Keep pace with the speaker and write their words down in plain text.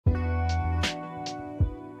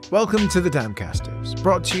Welcome to the Damcasters,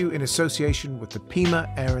 brought to you in association with the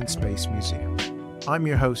Pima Air and Space Museum. I'm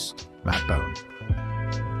your host, Matt Bone.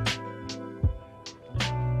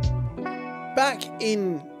 Back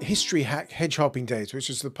in History Hack Hedge Hopping Days, which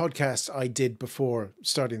was the podcast I did before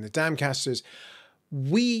starting the Damcasters,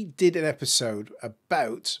 we did an episode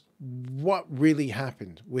about what really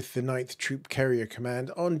happened with the 9th Troop Carrier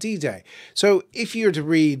Command on D-Day. So if you're to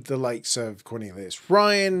read the likes of Cornelius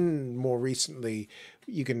Ryan, more recently,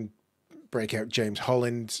 you can break out James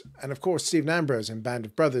Holland, and of course Stephen Ambrose in Band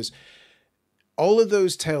of Brothers. All of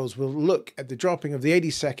those tales will look at the dropping of the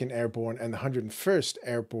 82nd Airborne and the 101st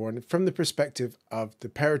Airborne from the perspective of the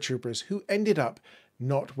paratroopers who ended up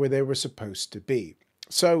not where they were supposed to be.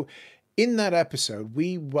 So in that episode,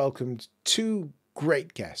 we welcomed two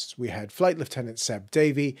great guests. We had Flight Lieutenant Seb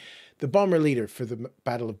Davey, the bomber leader for the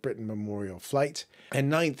Battle of Britain Memorial Flight,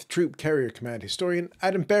 and 9th Troop Carrier Command historian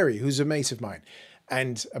Adam Berry, who's a mate of mine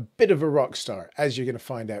and a bit of a rock star, as you're going to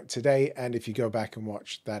find out today, and if you go back and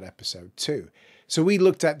watch that episode too. So we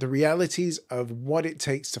looked at the realities of what it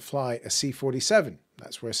takes to fly a C-47.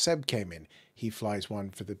 That's where Seb came in. He flies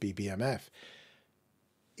one for the BBMF.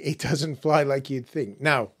 It doesn't fly like you'd think.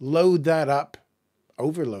 Now, load that up,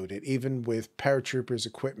 overload it, even with paratroopers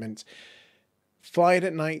equipment, fly it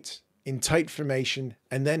at night in tight formation,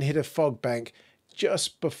 and then hit a fog bank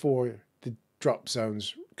just before the drop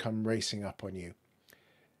zones come racing up on you.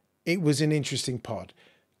 It was an interesting pod.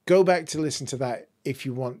 Go back to listen to that if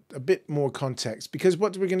you want a bit more context, because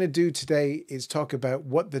what we're going to do today is talk about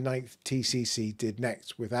what the 9th TCC did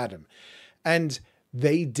next with Adam. And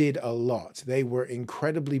they did a lot. They were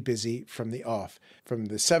incredibly busy from the off, from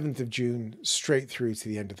the 7th of June straight through to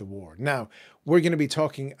the end of the war. Now, we're going to be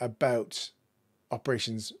talking about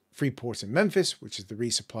Operations Freeport and Memphis, which is the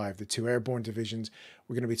resupply of the 2 Airborne Divisions.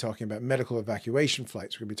 We're going to be talking about medical evacuation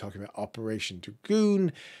flights. We're going to be talking about Operation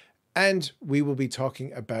Dragoon. And we will be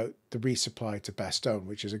talking about the resupply to Bastogne,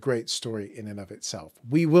 which is a great story in and of itself.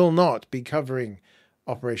 We will not be covering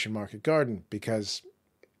Operation Market Garden because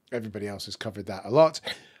everybody else has covered that a lot.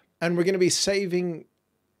 And we're going to be saving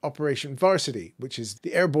Operation Varsity, which is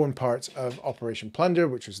the airborne part of Operation Plunder,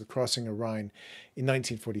 which was the crossing of Rhine in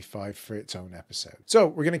 1945, for its own episode. So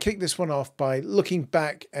we're going to kick this one off by looking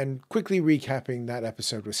back and quickly recapping that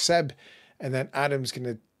episode with Seb. And then Adam's going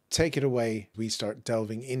to take it away. We start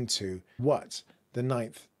delving into what the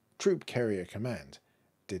 9th Troop Carrier Command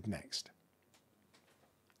did next.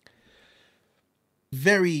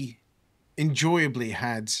 Very enjoyably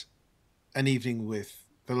had an evening with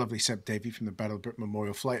the lovely Seb Davey from the Battle of Britain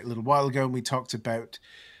Memorial Flight a little while ago, and we talked about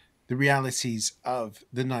the realities of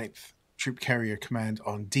the 9th Troop Carrier Command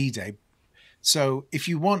on D-Day. So if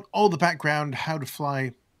you want all the background, how to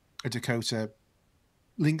fly a Dakota,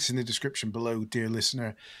 links in the description below, dear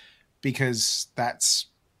listener, because that's,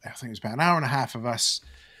 I think it was about an hour and a half of us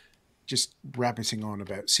just rabbiting on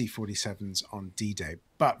about C-47s on D-Day.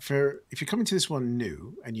 But if you're coming to this one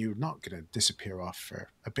new and you're not going to disappear off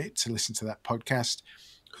for a bit to listen to that podcast,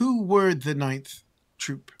 who were the 9th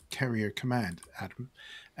Troop Carrier Command, Adam?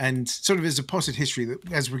 And sort of as a potted history,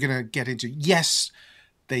 that as we're going to get into, yes,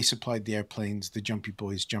 they supplied the airplanes the Jumpy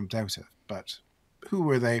Boys jumped out of, but who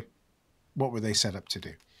were they? What were they set up to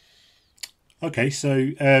do? Okay,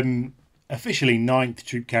 so officially 9th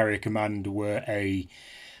Troop Carrier Command were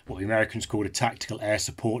what the Americans called a tactical air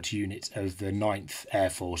support unit of the 9th Air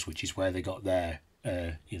Force, which is where they got their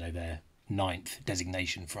 9th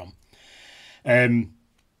designation from.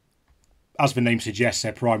 As the name suggests,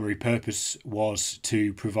 their primary purpose was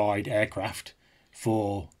to provide aircraft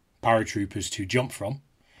for paratroopers to jump from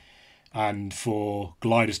and for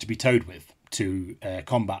gliders to be towed with to a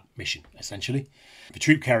combat mission, essentially. The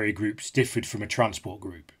troop carrier groups differed from a transport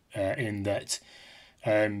group in that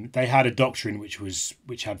they had a doctrine which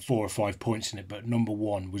had 4 or 5 points in it, but number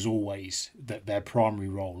one was always that their primary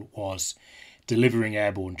role was delivering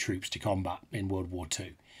airborne troops to combat in World War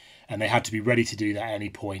II. And they had to be ready to do that at any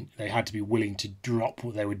point. They had to be willing to drop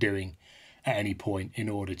what they were doing at any point in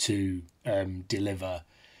order to deliver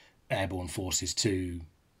airborne forces to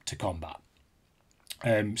combat.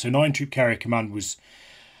 So 9 Troop Carrier Command was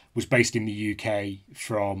based in the UK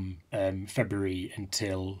from February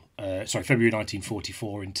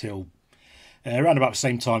 1944 until around about the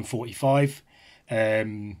same time, 45.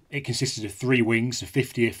 It consisted of 3 wings, the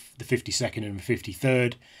 50th, the 52nd and the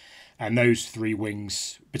 53rd. And those 3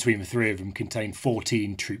 wings, between the 3 of them, contained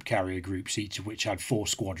 14 troop carrier groups, each of which had 4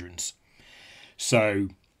 squadrons. So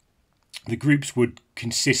the groups would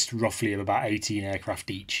consist roughly of about 18 aircraft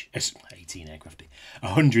each.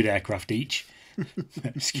 100 aircraft each.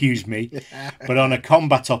 Excuse me. But on a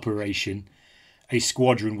combat operation, a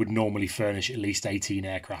squadron would normally furnish at least 18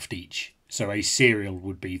 aircraft each. So a serial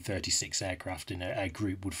would be 36 aircraft and a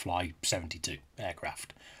group would fly 72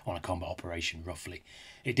 aircraft on a combat operation, roughly.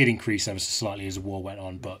 It did increase ever so slightly as the war went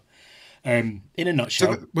on, but in a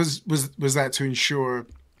nutshell... So was that to ensure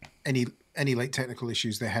any late technical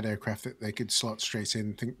issues, they had aircraft that they could slot straight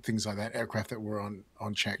in, things like that, aircraft that were on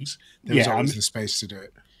checks? There was always the space to do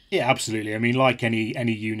it. Yeah, absolutely. I mean, like any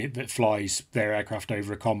unit that flies their aircraft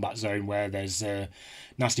over a combat zone where there's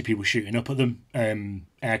nasty people shooting up at them,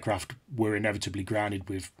 aircraft were inevitably grounded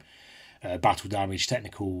with battle damage,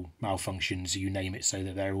 technical malfunctions, you name it, so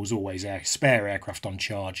that there was always spare aircraft on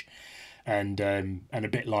charge. And a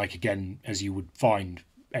bit like, again, as you would find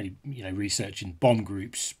any researching bomb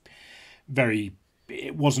groups,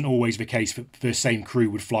 it wasn't always the case that the same crew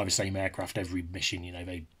would fly the same aircraft every mission.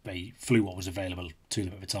 They flew what was available to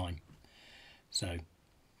them at the time.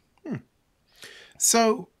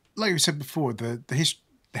 So, like we said before, the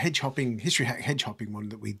history hack hedge hopping one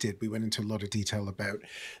that we did, we went into a lot of detail about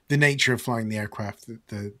the nature of flying the aircraft,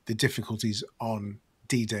 the difficulties on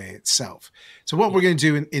D-Day itself. So what we're going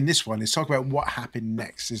to do in this one is talk about what happened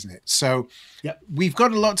next, isn't it? So we've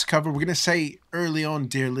got a lot to cover. We're going to say early on,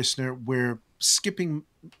 dear listener, we're skipping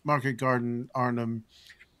Market Garden, Arnhem,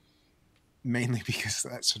 mainly because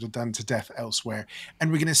that's sort of done to death elsewhere.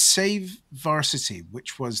 And we're going to save Varsity,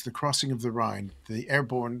 which was the crossing of the Rhine, the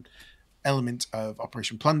airborne element of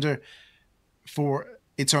Operation Plunder, for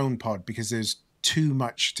its own pod, because there's too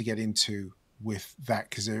much to get into with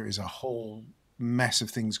that, because there is a whole mess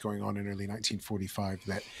of things going on in early 1945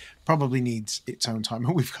 that probably needs its own time,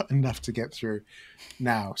 and we've got enough to get through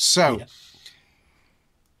now. So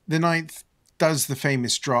the 9th does the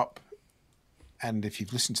famous drop, and if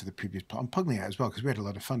you've listened to the previous part, I'm pugling out as well because we had a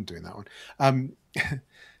lot of fun doing that one.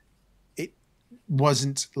 It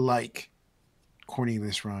wasn't like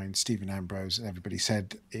Cornelius Rhine, Stephen Ambrose, and everybody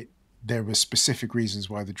said it. There were specific reasons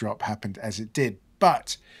why the drop happened as it did,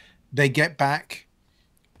 but they get back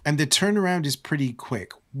and the turnaround is pretty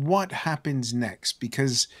quick. What happens next?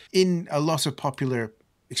 Because in a lot of popular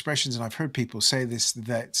expressions, and I've heard people say this,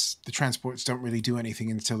 that the transports don't really do anything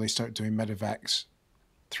until they start doing medevacs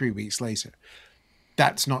 3 weeks later.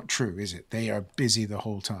 That's not true, is it? They are busy the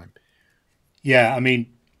whole time. Yeah, I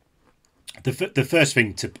mean, the first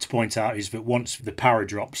thing to point out is that once the power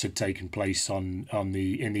drops had taken place in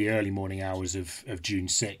the early morning hours of June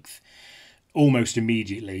 6th, almost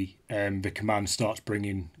immediately the command starts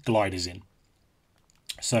bringing gliders in.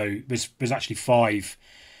 So there's actually five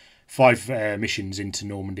missions into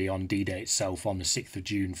Normandy on D-Day itself on the 6th of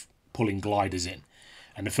June, pulling gliders in.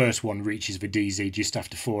 And the first one reaches the DZ just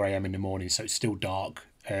after 4 a.m. in the morning, so it's still dark.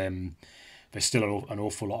 There's still an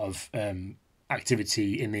awful lot of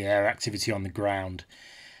activity in the air, activity on the ground.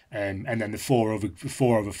 And then the four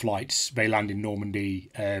other flights, they land in Normandy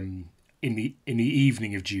in the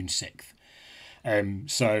evening of June 6th.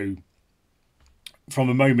 So from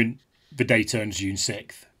the moment the day turns June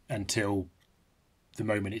 6th until the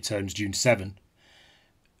moment it turns June 7th,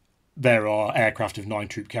 there are aircraft of 9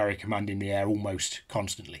 Troop Carrier Command in the air almost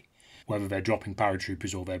constantly, whether they're dropping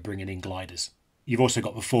paratroopers or they're bringing in gliders. You've also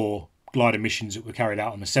got the 4 glider missions that were carried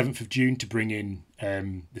out on the 7th of June to bring in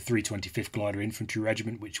the 325th Glider Infantry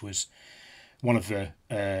Regiment, which was one of the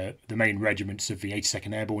main regiments of the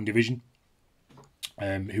 82nd Airborne Division,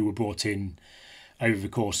 who were brought in over the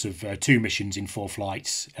course of 2 missions in 4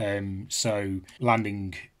 flights. So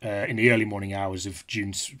landing in the early morning hours of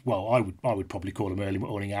June, well, I would probably call them early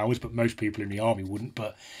morning hours, but most people in the army wouldn't.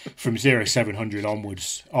 But from 0700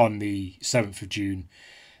 onwards on the 7th of June,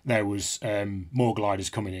 there was more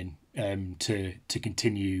gliders coming in to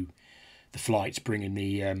continue the flights, bringing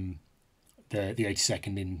the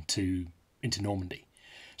 82nd into Normandy.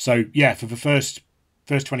 So yeah, for the first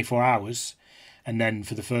 24 hours. And then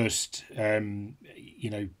for the first, 2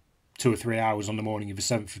 or 3 hours on the morning of the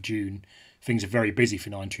 7th of June, things are very busy for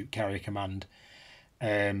 9 Troop Carrier Command.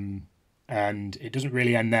 And it doesn't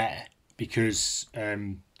really end there because,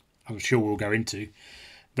 I'm sure we'll go into,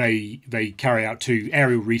 they carry out 2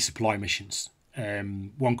 aerial resupply missions,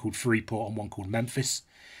 one called Freeport and one called Memphis,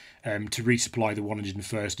 to resupply the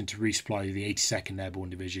 101st and to resupply the 82nd Airborne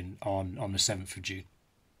Division on the 7th of June.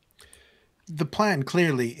 The plan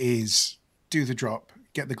clearly is do the drop,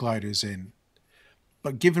 get the gliders in.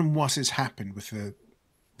 But given what has happened with the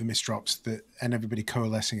misdrops and everybody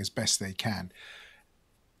coalescing as best they can,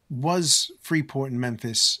 was Freeport and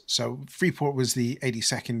Memphis, so Freeport was the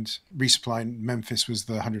 82nd resupply and Memphis was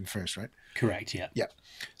the 101st, right? Correct, yeah. Yeah.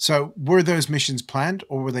 So were those missions planned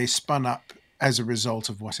or were they spun up as a result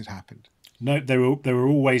of what had happened? No, they were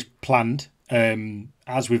always planned.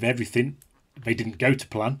 As with everything, they didn't go to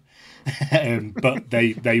plan, but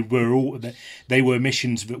they were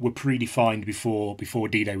missions that were predefined before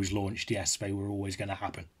D-Day was launched. Yes, they were always going to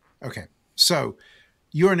happen. Okay, so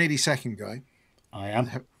you're an 82nd guy. I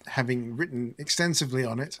am, having written extensively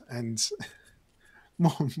on it, and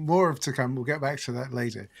more to come. We'll get back to that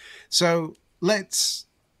later. So let's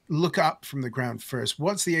look up from the ground first.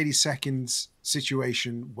 What's the 82nd's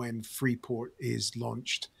situation when Freeport is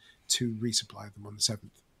launched to resupply them on the 7th?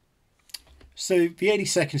 So the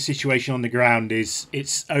 82nd situation on the ground is,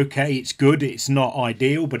 it's okay, it's good, it's not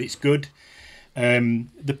ideal, but it's good.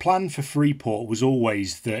 The plan for Freeport was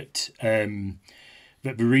always that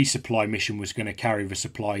that the resupply mission was going to carry the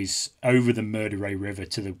supplies over the Murderay River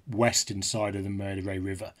to the western side of the Murderay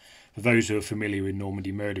River. For those who are familiar with Normandy,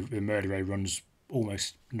 the Murderay runs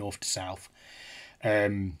almost north to south.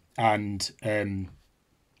 And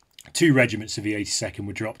 2 regiments of the 82nd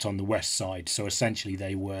were dropped on the west side, so essentially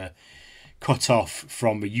they were cut off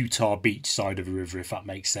from the Utah Beach side of the river, if that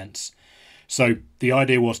makes sense. So the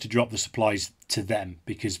idea was to drop the supplies to them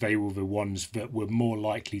because they were the ones that were more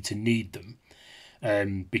likely to need them,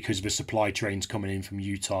 because the supply trains coming in from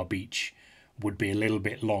Utah Beach would be a little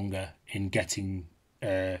bit longer in getting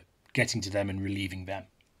to them and relieving them.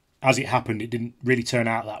 As it happened, it didn't really turn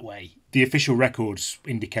out that way. The official records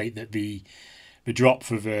indicate that the drop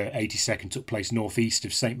for the 82nd took place northeast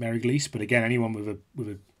of St. Mary-Glees, but again, anyone with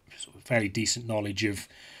a sort of fairly decent knowledge of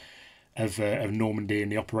Normandy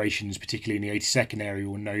and the operations, particularly in the 82nd area,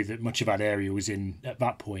 will know that much of that area was at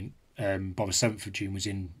that point, by the 7th of June, was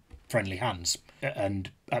in friendly hands.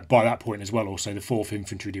 And by that point as well, also the 4th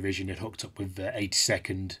Infantry Division had hooked up with the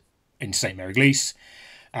 82nd in St. Mary-Glees,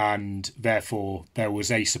 and therefore there was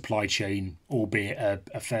a supply chain, albeit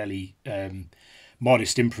a fairly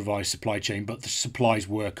modest improvised supply chain, but the supplies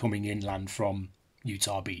were coming inland from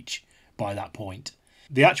Utah Beach by that point.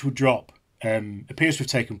 The actual drop appears to have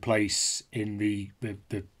taken place in the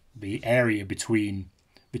area between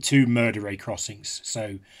the 2 Murderay crossings.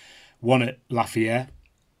 So one at Lafayette,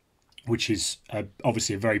 which is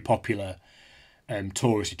obviously a very popular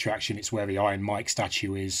tourist attraction. It's where the Iron Mike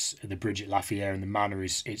statue is, the bridge at Lafayette, and the manor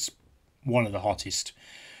it's one of the hottest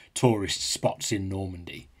tourist spots in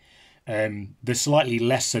Normandy. The slightly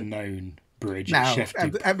lesser known bridge now,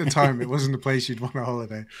 at the time, it wasn't a place you'd want a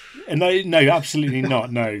holiday. No, absolutely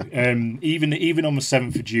not. No, even on the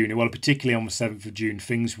 7th of June, well, particularly on the 7th of June,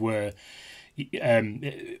 things were.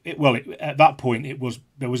 At that point,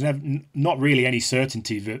 there was not really any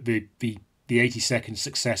certainty that the 82nd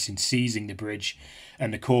success in seizing the bridge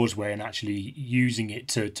and the causeway and actually using it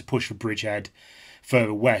to push the bridgehead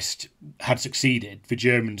further west had succeeded. The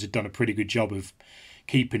Germans had done a pretty good job of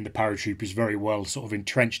keeping the paratroopers very well sort of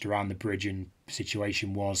entrenched around the bridge, and the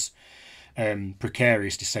situation was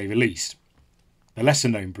precarious to say the least. The lesser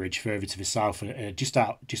known bridge further to the south, just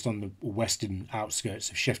on the western outskirts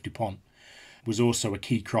of Chef Dupont, was also a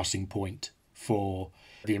key crossing point for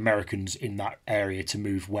the Americans in that area to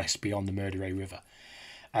move west beyond the Murderay River.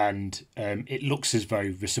 And it looks as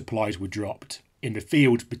though the supplies were dropped in the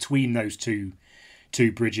field between those two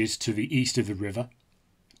bridges to the east of the river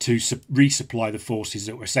to resupply the forces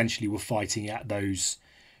that were fighting at those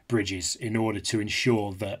bridges, in order to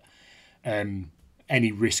ensure that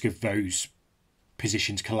any risk of those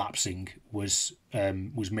positions collapsing was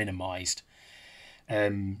minimised.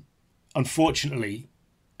 Unfortunately,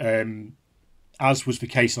 as was the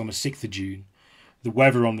case on the 6th of June, the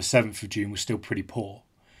weather on the 7th of June was still pretty poor.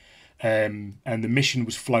 And the mission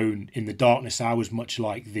was flown in the darkness hours, much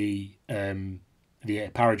like the air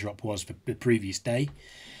paradrop was the previous day.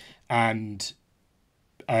 And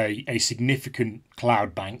a significant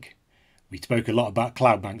cloud bank. We spoke a lot about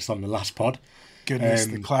cloud banks on the last pod. Goodness,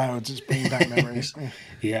 the clouds, it's bringing back memories.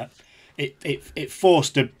 Yeah. It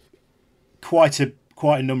forced quite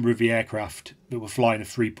a number of the aircraft that were flying a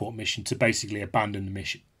Freeport mission to basically abandon the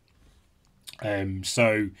mission.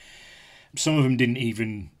 So some of them didn't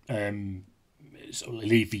even sort of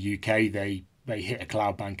leave the UK. They hit a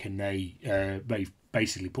cloud bank, and they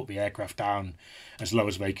basically put the aircraft down as low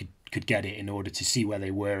as they could get it in order to see where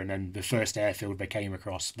they were. And then the first airfield they came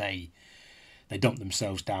across, they dumped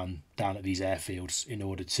themselves down at these airfields in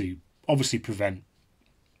order to obviously prevent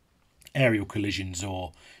aerial collisions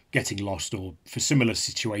or getting lost, or for similar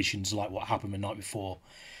situations like what happened the night before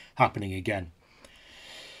happening again.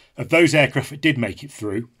 Of those aircraft that did make it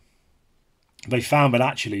through, they found that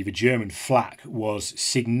actually the German flak was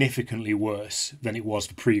significantly worse than it was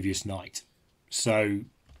the previous night. So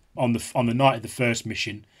on the night of the first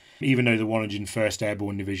mission, even though the 101st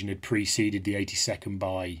Airborne Division had preceded the 82nd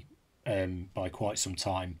by quite some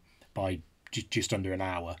time, by just under an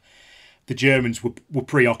hour, the Germans were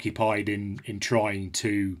preoccupied in trying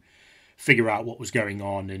to figure out what was going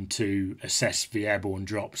on and to assess the airborne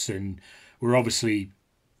drops, and were obviously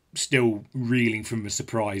still reeling from the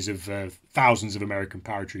surprise of thousands of American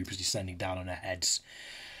paratroopers descending down on their heads.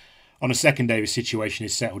 On the second day, the situation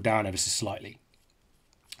had settled down ever so slightly.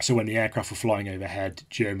 So when the aircraft were flying overhead,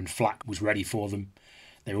 German flak was ready for them.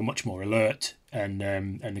 They were much more alert, and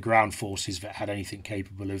the ground forces that had anything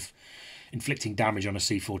capable of inflicting damage on a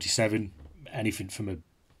C-47, anything from an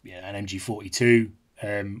MG-42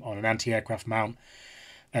 on an anti-aircraft mount,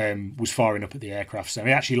 was firing up at the aircraft. So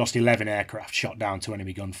we actually lost 11 aircraft shot down to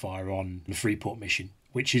enemy gunfire on the Freeport mission,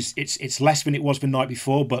 which is it's less than it was the night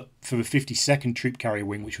before, but for the 52nd Troop Carrier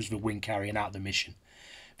Wing, which was the wing carrying out the mission,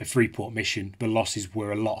 the Freeport mission, the losses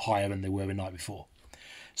were a lot higher than they were the night before.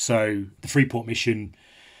 So the Freeport mission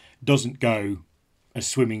doesn't go as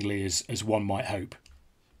swimmingly as one might hope,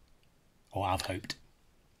 or have hoped.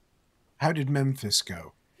 How did Memphis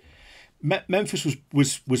go? Memphis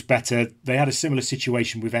was better. They had a similar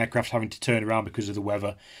situation with aircraft having to turn around because of the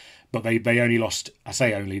weather, but they only lost, I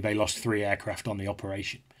say only, they lost 3 aircraft on the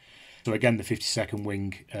operation. So again, the 52nd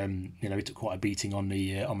Wing, it took quite a beating on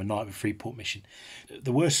the night of the Freeport mission.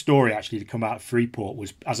 The worst story actually to come out of Freeport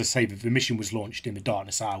was, as I say, the mission was launched in the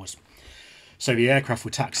darkness hours. So the aircraft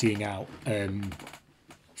were taxiing out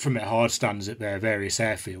from their hard stands at their various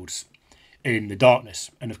airfields in the darkness,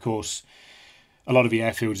 and of course, a lot of the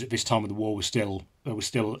airfields at this time of the war were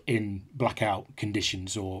still in blackout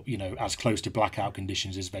conditions, or as close to blackout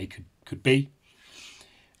conditions as they could be.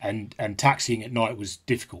 And taxiing at night was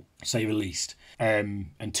difficult, to say the least.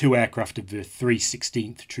 And 2 aircraft of the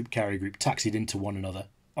 316th Troop Carrier Group taxied into one another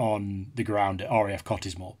on the ground at RAF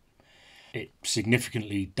Cottesmore. It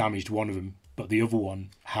significantly damaged one of them, but the other one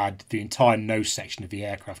had the entire nose section of the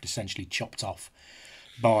aircraft essentially chopped off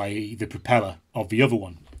by the propeller of the other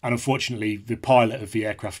one. And unfortunately, the pilot of the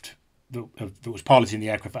aircraft that was piloting the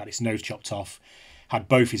aircraft had its nose chopped off, had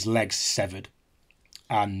both his legs severed,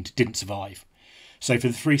 and didn't survive. So for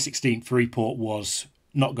the 316th, Freeport was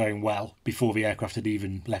not going well before the aircraft had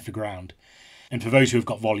even left the ground. And for those who have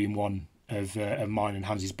got Volume 1 of mine and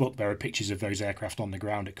Hans's book, there are pictures of those aircraft on the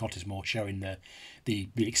ground at Cottesmore showing the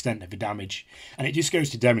extent of the damage. And it just goes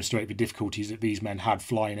to demonstrate the difficulties that these men had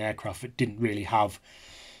flying aircraft that didn't really have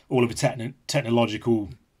all of the technological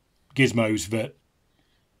gizmos that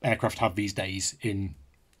aircraft have these days in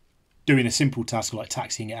doing a simple task like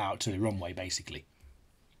taxiing it out to the runway, basically.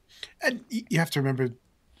 And you have to remember,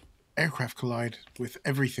 aircraft collide with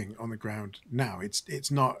everything on the ground now.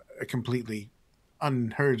 It's not a completely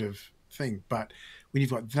unheard of thing, but when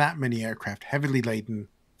you've got that many aircraft heavily laden,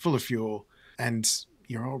 full of fuel, and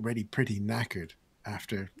you're already pretty knackered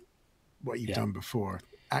after what you've done before,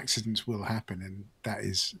 accidents will happen, and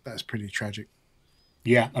that's pretty tragic.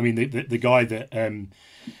 Yeah, I mean the guy that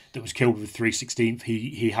was killed with the 316th,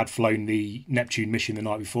 he had flown the Neptune mission the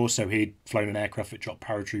night before, so he'd flown an aircraft that dropped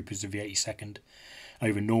paratroopers of the 82nd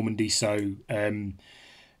over Normandy. So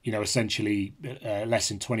essentially less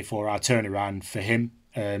than 24-hour turnaround for him,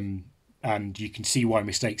 and you can see why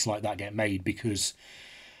mistakes like that get made, because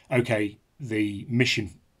the mission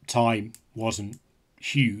time wasn't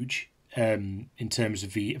huge in terms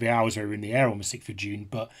of the hours they were in the air on the 6th of June,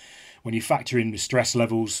 but when you factor in the stress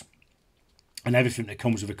levels and everything that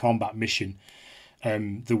comes with a combat mission,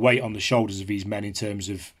 the weight on the shoulders of these men in terms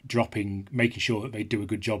of making sure that they do a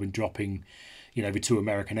good job in dropping, the 2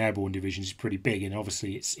 American Airborne Divisions is pretty big. And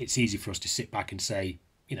obviously it's easy for us to sit back and say,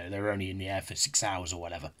 they're only in the air for 6 hours or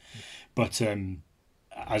whatever. But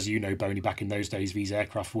as you know, Boney, back in those days, these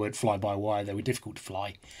aircraft weren't fly-by-wire. They were difficult to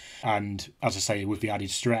fly. And as I say, with the added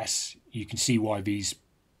stress, you can see why these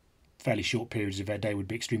fairly short periods of their day would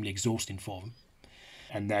be extremely exhausting for them.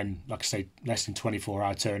 And then, like I say, less than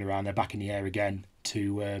 24-hour turnaround, they're back in the air again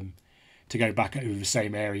to go back over the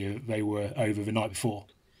same area they were over the night before.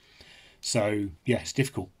 So, yeah, it's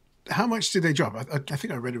difficult. How much did they drop? I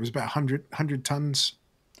think I read it was about 100 tons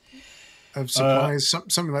of supplies,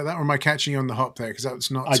 something like that. Or am I catching you on the hop there? Because that's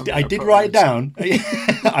not something I did write it down.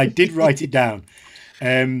 I did write it down.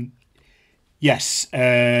 Yes.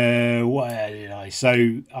 Where did I?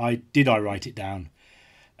 So I write it down.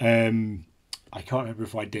 I can't remember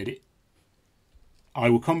if I did it. I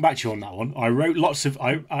will come back to you on that one. I wrote lots of.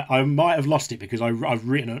 I might have lost it because I've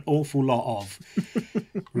written an awful lot of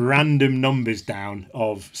random numbers down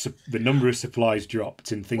of the number of supplies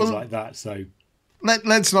dropped and things like that. So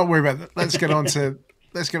let's not worry about that. Let's get on to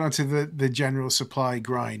the general supply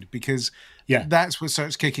grind, because that's what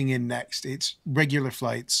starts kicking in next. It's regular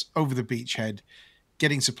flights over the beachhead,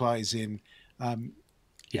 getting supplies in.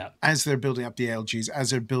 Yeah. as they're building up the ALGs,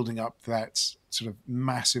 as they're building up that sort of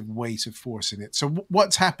massive weight of force in it. So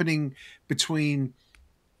what's happening between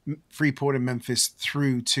Freeport and Memphis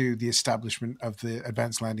through to the establishment of the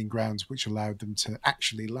advanced landing grounds, which allowed them to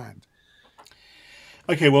actually land?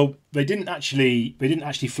 Okay, well, they didn't actually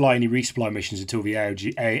fly any resupply missions until the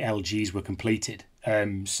ALGs were completed.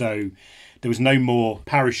 So there was no more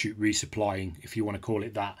parachute resupplying, if you want to call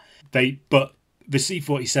it that. But the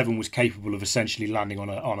C-47 was capable of essentially landing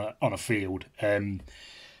on a field. And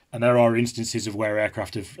there are instances of where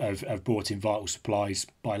aircraft have brought in vital supplies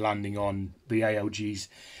by landing on the ALGs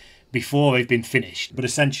before they've been finished. But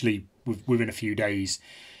essentially, within a few days,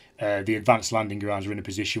 the advanced landing grounds are in a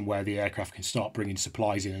position where the aircraft can start bringing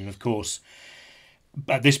supplies in. And of course,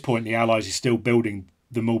 at this point, the Allies are still building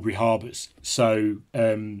the Mulberry Harbours. So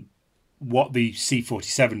what the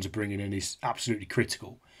C-47s are bringing in is absolutely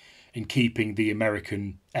critical in keeping the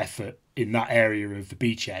American effort in that area of the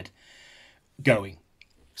beachhead going.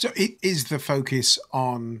 So it is the focus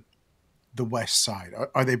on the west side.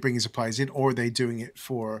 Are they bringing supplies in, or are they doing it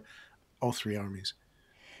for all three armies?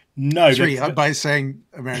 No, three by saying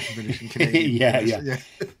American, British, and Canadian.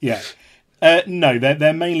 Yeah. No,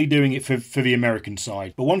 they're mainly doing it for the American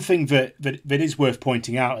side. But one thing that is worth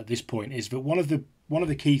pointing out at this point is that one of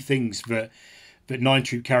the key things that 9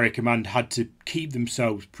 Troop Carrier Command had to keep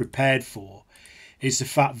themselves prepared for is the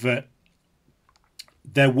fact that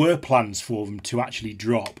there were plans for them to actually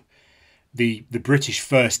drop the British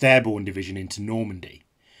 1st Airborne Division into Normandy.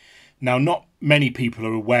 Now, not many people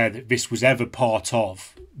are aware that this was ever part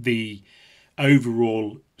of the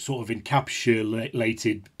overall sort of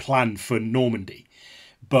encapsulated plan for Normandy.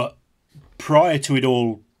 But prior to it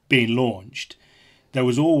all being launched, there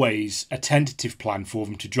was always a tentative plan for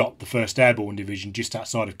them to drop the 1st Airborne Division just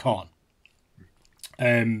outside of Caen.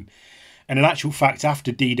 And in actual fact,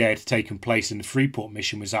 after D-Day had taken place and the Freeport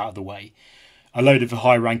mission was out of the way, a load of the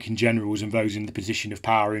high-ranking generals and those in the position of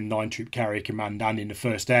power in 9 Troop Carrier Command and in the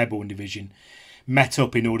 1st Airborne Division met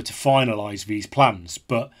up in order to finalise these plans.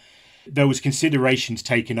 But there was considerations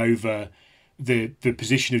taken over the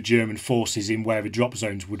position of German forces in where the drop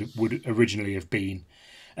zones would originally have been.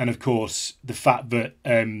 And of course, the fact that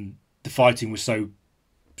the fighting was so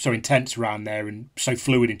intense around there and so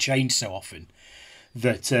fluid and changed so often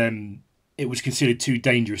that it was considered too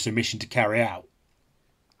dangerous a mission to carry out.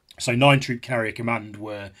 So 9 Troop Carrier Command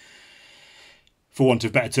were, for want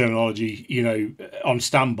of better terminology, on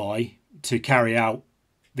standby to carry out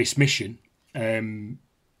this mission. And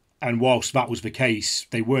whilst that was the case,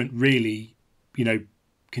 they weren't really,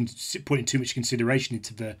 putting too much consideration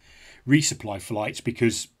into the resupply flights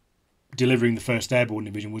because delivering the 1st Airborne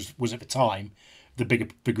Division was at the time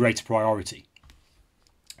the greater priority.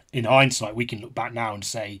 In hindsight, we can look back now and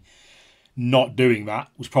say not doing that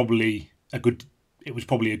was probably a good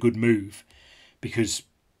move, because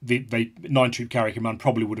the 9 Troop Carrier Command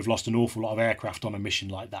probably would have lost an awful lot of aircraft on a mission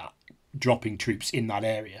like that, dropping troops in that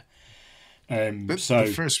area. But so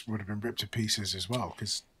the first would have been ripped to pieces as well,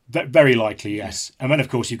 because very likely, yes. Yeah. And then of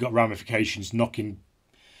course you've got ramifications knocking.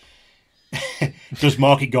 Does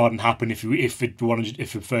Market Garden happen if the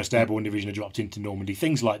 1st Airborne Division are dropped into Normandy?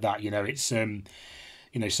 Things like that, it's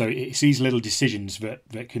so it's these little decisions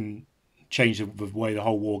that can change the way the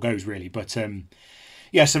whole war goes, really. But so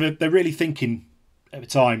they're really thinking at the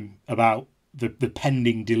time about the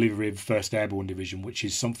pending delivery of 1st Airborne Division, which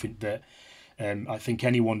is something that I think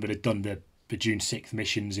anyone that had done the June 6th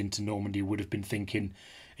missions into Normandy would have been thinking,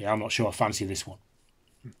 I'm not sure I fancy this one.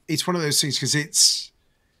 It's one of those things because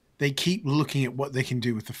they keep looking at what they can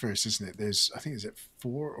do with the 1st, isn't it? There's, I think, is it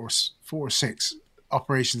 4 or 6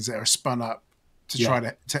 operations that are spun up to try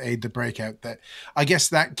to aid the breakout. That I guess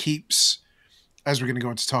that keeps, as we're going to go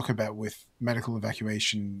on to talk about with medical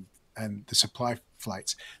evacuation and the supply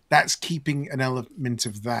flights, that's keeping an element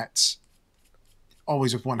of that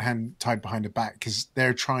always with one hand tied behind the back, because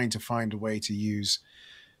they're trying to find a way to use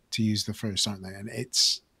the 1st, aren't they? And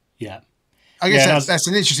it's I guess that's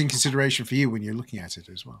an interesting consideration for you when you're looking at it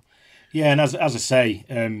as well. Yeah, and as I say,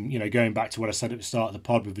 going back to what I said at the start of the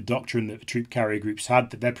pod with the doctrine that the troop carrier groups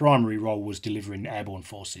had, that their primary role was delivering airborne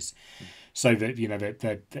forces. So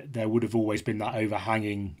that there would have always been that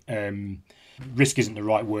overhanging risk isn't the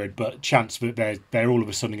right word, but chance that they're all of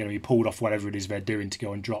a sudden going to be pulled off whatever it is they're doing to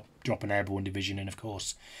go and drop an airborne division. And of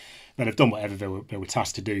course, they'd have done whatever they were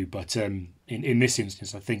tasked to do. But in this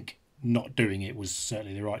instance, I think not doing it was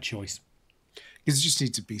certainly the right choice. Because it just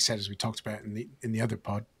needs to be said, as we talked about in the other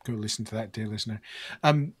pod, go listen to that, dear listener.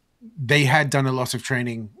 They had done a lot of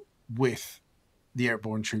training with the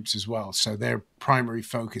airborne troops as well. So their primary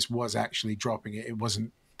focus was actually dropping it. It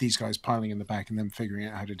wasn't these guys piling in the back and then figuring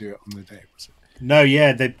out how to do it on the day, was it? No,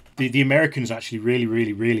 yeah, the Americans actually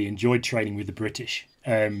really enjoyed training with the British.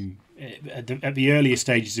 At the earlier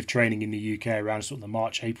stages of training in the UK, around sort of the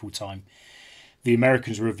March-April time, the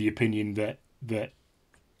Americans were of the opinion that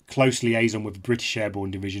close liaison with the British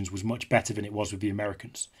Airborne Divisions was much better than it was with the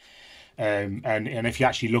Americans. And if you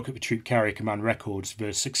actually look at the Troop Carrier Command records,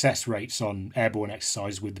 the success rates on airborne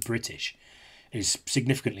exercise with the British is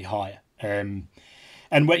significantly higher. And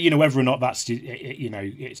whether or not that's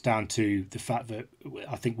it's down to the fact that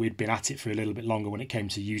I think we'd been at it for a little bit longer when it came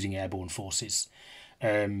to using airborne forces.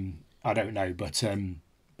 I don't know, but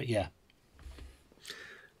yeah.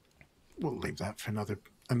 We'll leave that for another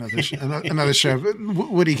show. But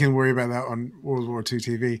Woody can worry about that on World War II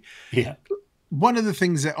TV. Yeah. One of the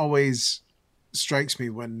things that always strikes me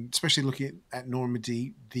when, especially looking at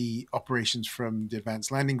Normandy, the operations from the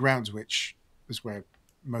advanced landing grounds, which is where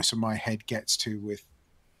most of my head gets to with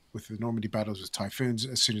the Normandy battles with Typhoons,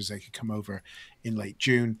 as soon as they could come over in late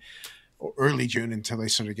June or early June until they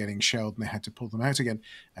started getting shelled and they had to pull them out again,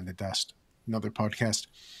 and the dust, another podcast,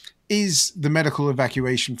 is the medical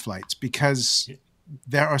evacuation flights, because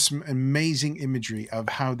there are some amazing imagery of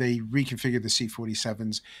how they reconfigure the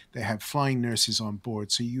C-47s. They have flying nurses on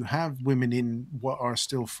board. So you have women in what are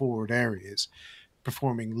still forward areas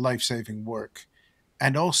performing life-saving work.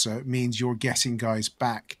 And also it means you're getting guys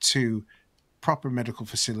back to proper medical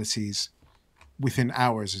facilities within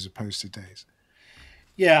hours as opposed to days.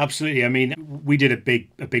 Yeah, absolutely. I mean, we did a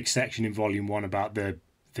big section in Volume 1 about the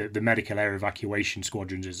medical air evacuation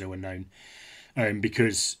squadrons, as they were known,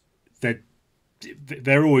 because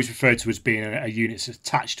they're always referred to as being a unit that's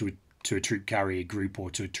attached to a troop carrier group or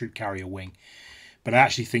to a troop carrier wing. But I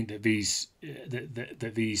actually think that these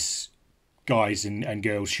guys and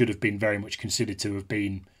girls should have been very much considered to have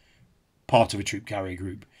been part of a troop carrier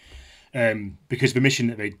group, because the mission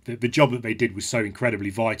the job that they did was so incredibly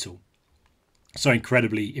vital, so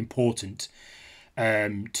incredibly important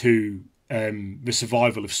to the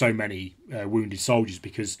survival of so many wounded soldiers.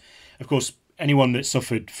 Because, of course, anyone that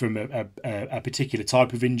suffered from a particular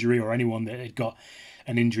type of injury, or anyone that had got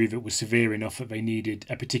an injury that was severe enough that they needed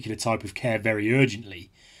a particular type of care very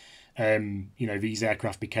urgently, these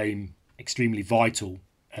aircraft became extremely vital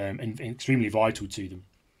and extremely vital to them.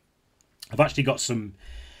 I've actually got some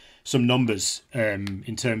numbers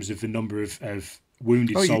in terms of the number of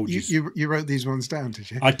wounded soldiers. You wrote these ones down,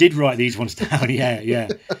 did you? I did write these ones down. Yeah.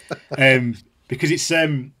 Because it's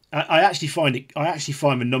I actually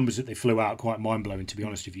find the numbers that they flew out quite mind blowing, to be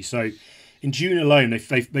honest with you. So, in June alone,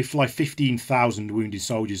 they fly 15,000 wounded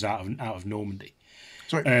soldiers out of Normandy.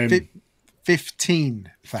 Sorry,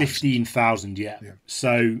 15,000. 15,000, yeah.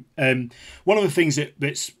 So, one of the things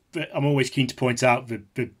that I'm always keen to point out,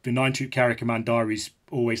 the 9 Troop Carrier Command diaries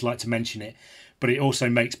always like to mention it, but it also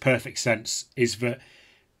makes perfect sense, is that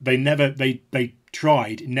they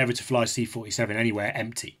tried never to fly C-47 anywhere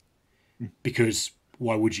empty, because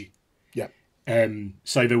why would you? Yeah.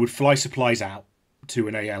 So they would fly supplies out to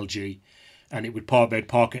an ALG, and they'd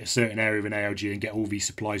park at a certain area of an ALG and get all these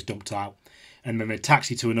supplies dumped out, and then they'd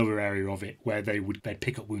taxi to another area of it where they'd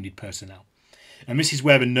pick up wounded personnel. And this is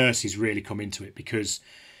where the nurses really come into it, because,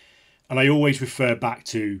 and I always refer back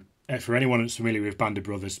to, for anyone that's familiar with Band of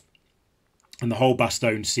Brothers and the whole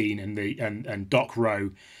Bastogne scene, and Doc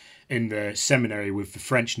Rowe in the seminary with the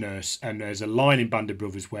French nurse, and there's a line in Band of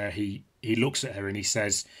Brothers where he looks at her and he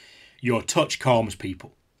says, "Your touch calms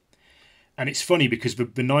people." And it's funny because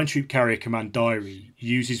the 9 Troop Carrier Command diary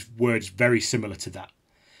uses words very similar to that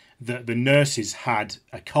the nurses had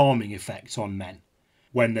a calming effect on men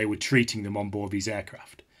when they were treating them on board these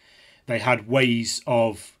aircraft. They had ways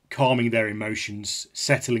of calming their emotions,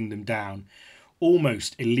 settling them down,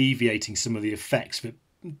 almost alleviating some of the effects that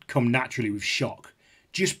come naturally with shock,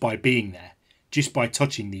 just by being there, just by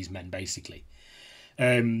touching these men, basically.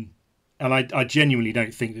 And I genuinely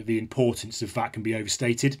don't think that the importance of that can be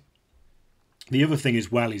overstated. The other thing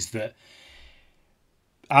as well is that,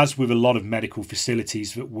 as with a lot of medical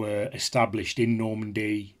facilities that were established in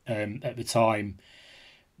Normandy at the time,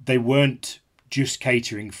 they weren't just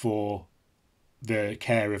catering for the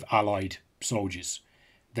care of Allied soldiers.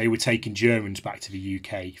 They were taking Germans back to the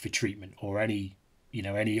UK for treatment, or any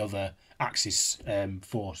other Axis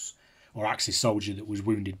force or Axis soldier that was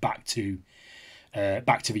wounded back to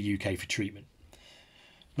the UK for treatment.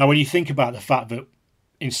 Now, when you think about the fact that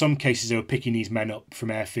in some cases they were picking these men up from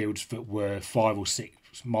airfields that were 5 or 6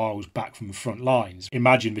 miles back from the front lines,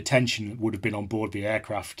 imagine the tension that would have been on board the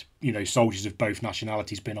aircraft, soldiers of both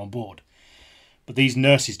nationalities been on board. But these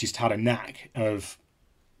nurses just had a knack of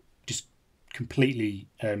just completely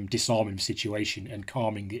disarming the situation and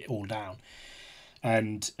calming it all down.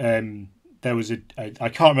 And there was I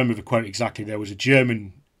can't remember the quote exactly. There was a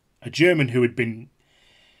German who had been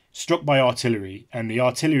struck by artillery, and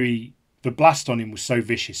the blast on him was so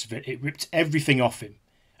vicious that it ripped everything off him,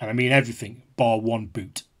 and I mean everything bar one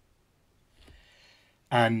boot.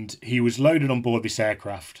 And he was loaded on board this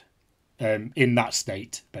aircraft in that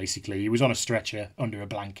state. Basically, he was on a stretcher under a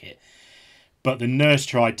blanket, but the nurse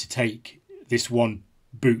tried to take this one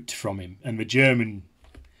boot from him, and the German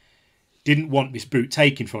didn't want this boot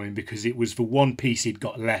taken from him because it was the one piece he'd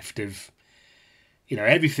got left of,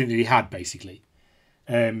 everything that he had, basically.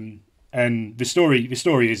 And the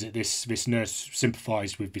story is that this nurse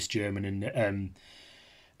sympathised with this German,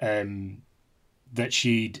 and that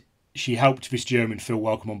she helped this German feel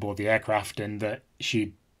welcome on board the aircraft, and that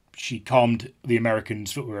she calmed the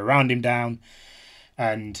Americans that were around him down.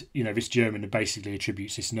 And this German basically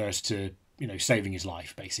attributes this nurse to saving his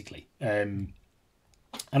life, basically. And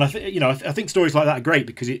I think stories like that are great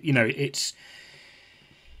because it's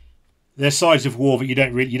there's sides of war that you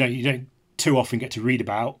don't too often get to read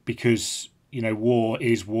about, because war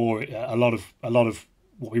is war. A lot of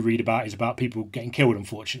what we read about is about people getting killed,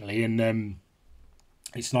 unfortunately, and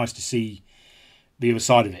it's nice to see the other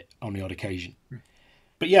side of it on the odd occasion.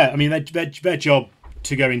 But yeah, I mean, their job,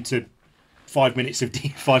 to go into 5 minutes of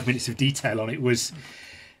detail on it, was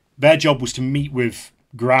their job was to meet with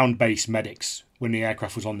ground-based medics when the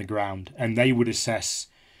aircraft was on the ground, and they would assess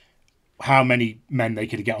how many men they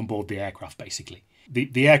could get on board the aircraft. Basically,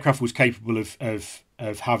 the aircraft was capable of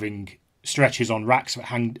having stretchers on racks that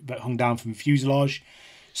hung down from the fuselage,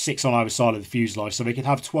 6 on either side of the fuselage, so they could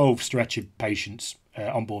have 12 stretcher patients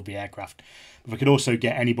on board the aircraft. But they could also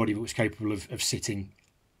get anybody that was capable of sitting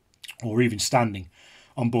or even standing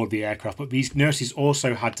on board the aircraft. But these nurses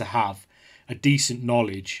also had to have a decent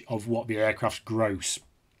knowledge of what the aircraft's gross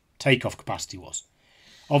takeoff capacity was.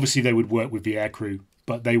 Obviously, they would work with the aircrew,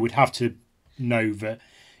 but they would have to know that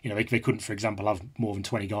they couldn't, for example, have more than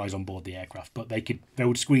 20 guys on board the aircraft, but they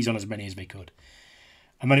would squeeze on as many as they could.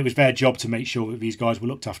 And then it was their job to make sure that these guys were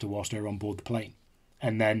looked after whilst they were on board the plane.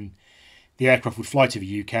 And then the aircraft would fly to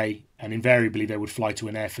the UK, and invariably they would fly to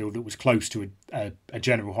an airfield that was close to a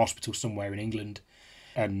general hospital somewhere in England.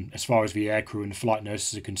 And as far as the aircrew and the flight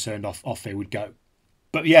nurses are concerned, off they would go.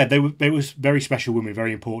 But yeah, they were very special women,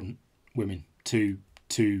 very important women to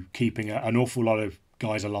keeping an awful lot of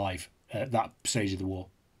guys alive at that stage of the war.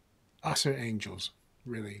 Utter angels,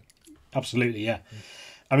 really. Absolutely, yeah.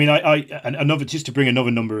 I mean, another, just to bring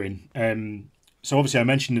another number in. So obviously, I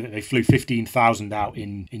mentioned that they flew 15,000 out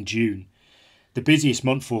in June. The busiest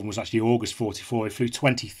month for them was actually August 44. They flew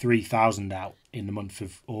 23,000 out in the month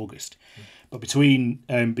of August. But between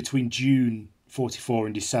June 44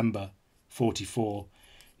 and December 44,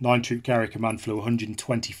 9 Troop Carrier Command flew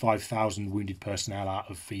 125,000 wounded personnel out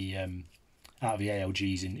of the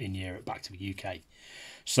ALGs in Europe back to the UK.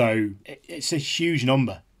 So it's a huge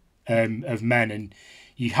number of men, and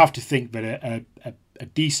you have to think that a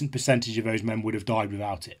decent percentage of those men would have died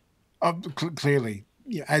without it. Clearly,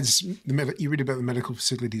 yeah, as you read about the medical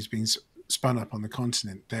facilities being spun up on the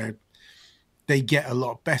continent, they get a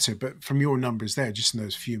lot better. But from your numbers there, just in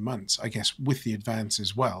those few months, I guess with the advance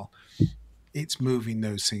as well, it's moving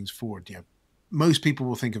those things forward. Yeah, most people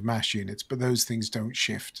will think of mass units, but those things don't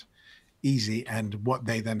shift easy. And what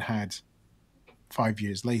they then had 5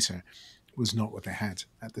 years later was not what they had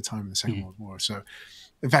at the time of the Second World War. So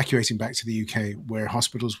evacuating back to the UK, where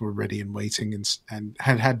hospitals were ready and waiting and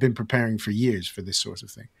had been preparing for years for this sort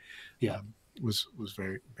of thing, was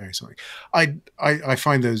very, very something. I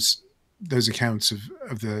find those accounts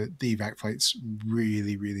of the evac flights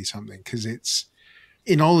really, really something, because it's,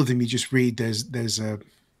 in all of them you just read there's a,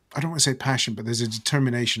 I don't want to say passion, but there's a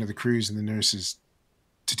determination of the crews and the nurses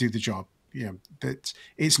to do the job. That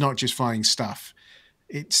it's not just flying stuff.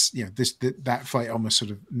 It's that flight almost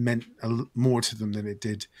sort of meant more to them than it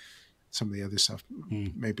did some of the other stuff,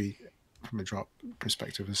 maybe from a drop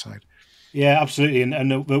perspective aside. Yeah, absolutely.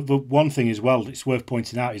 And the one thing as well that's worth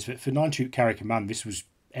pointing out is that for 9 Troop Carrier Command, this was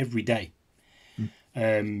every day.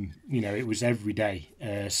 It was every day.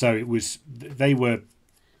 So it was, they were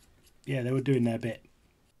doing their bit.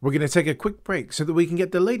 We're going to take a quick break so that we can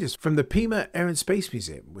get the latest from the Pima Air and Space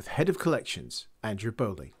Museum with Head of Collections, Andrew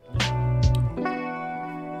Bowley.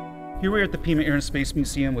 Here we are at the Pima Air and Space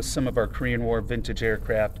Museum with some of our Korean War vintage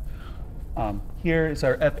aircraft. Here is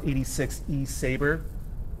our F-86E Sabre,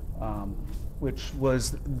 which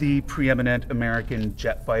was the preeminent American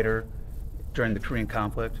jet fighter during the Korean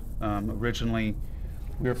conflict. Originally,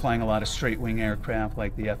 we were flying a lot of straight-wing aircraft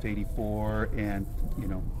like the F-84 and,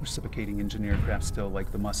 reciprocating engine aircraft still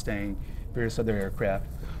like the Mustang, various other aircraft.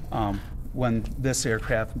 When this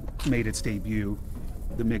aircraft made its debut,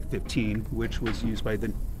 the MiG-15, which was used by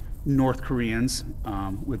the North Koreans,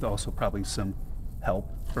 with also probably some help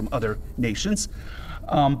from other nations.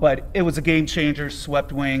 But it was a game changer,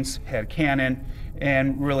 swept wings, had cannon,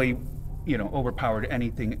 and really, overpowered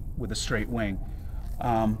anything with a straight wing.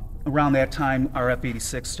 Around that time, our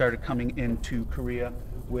F-86 started coming into Korea,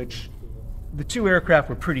 which the two aircraft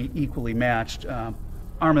were pretty equally matched.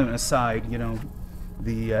 Armament aside,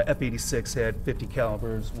 the F-86 had 50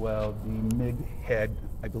 calibers, while the MiG had,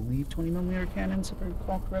 I believe, 20 millimeter cannons, if I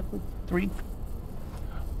recall correctly, 3.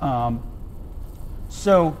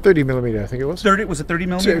 So 30 millimeter, I think it was. 30 was it 30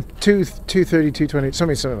 millimeter? 230, 220,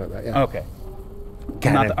 something like that. Yeah. Okay.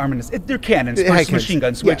 Cannon. Not the armaments. They're cannons versus machine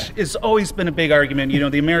guns, which has always been a big argument.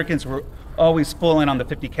 The Americans were always full in on the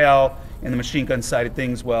 50 cal and the machine gun side of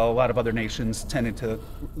things, while a lot of other nations tended to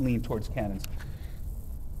lean towards cannons.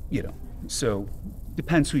 So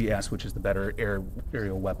depends who you ask, which is the better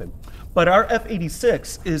aerial weapon. But our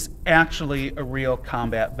F-86 is actually a real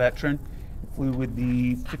combat veteran. It flew with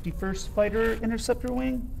the 51st Fighter Interceptor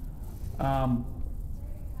Wing.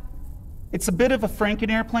 It's a bit of a Franken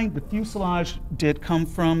airplane. The fuselage did come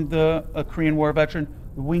from a Korean War veteran.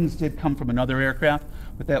 The wings did come from another aircraft,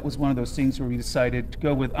 but that was one of those things where we decided to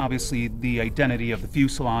go with, obviously, the identity of the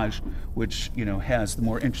fuselage, which has the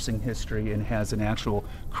more interesting history and has an actual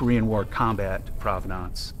Korean War combat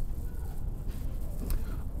provenance.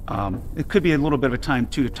 It could be a little bit of a time,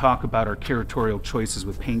 too, to talk about our curatorial choices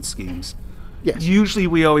with paint schemes. Yes. Usually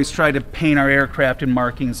we always try to paint our aircraft in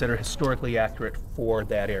markings that are historically accurate for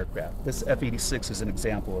that aircraft. This F-86 is an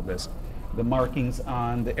example of this. The markings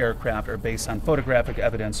on the aircraft are based on photographic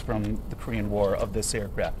evidence from the Korean War of this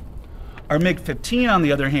aircraft. Our MiG-15, on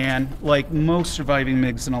the other hand, like most surviving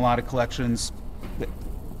MiGs in a lot of collections,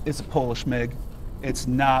 is a Polish MiG. It's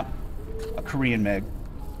not a Korean MiG.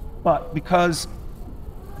 But because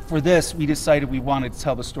for this we decided we wanted to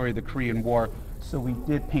tell the story of the Korean War, so we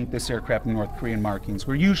did paint this aircraft in North Korean markings,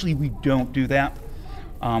 where usually we don't do that.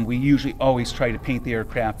 We usually always try to paint the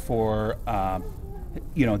aircraft for the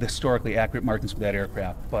historically accurate markings for that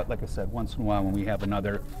aircraft. But like I said, once in a while when we have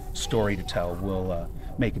another story to tell, we'll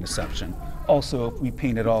make an exception. Also, if we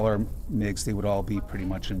painted all our MiGs, they would all be pretty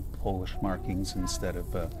much in Polish markings instead of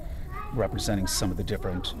representing some of the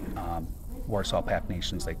different Warsaw Pact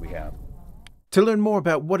nations like we have. To learn more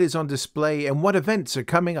about what is on display and what events are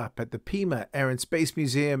coming up at the Pima Air and Space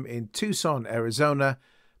Museum in Tucson, Arizona,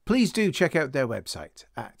 please do check out their website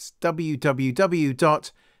at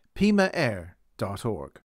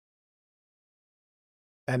www.pimaair.org.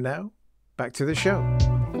 And now, back to the show.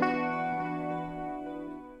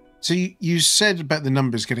 So you said about the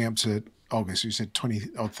numbers getting up to August. You said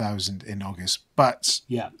 20,000 odd in August, but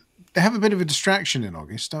yeah, they have a bit of a distraction in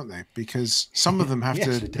August, don't they? Because some of them have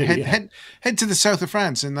yes, to do, head to the south of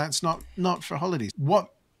France, and that's not for holidays.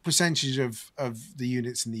 What percentage of the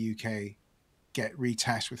units in the UK get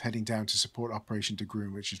retasked with heading down to support Operation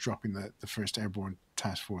Dragoon, which is dropping the first Airborne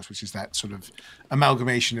Task Force, which is that sort of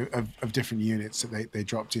amalgamation of different units that they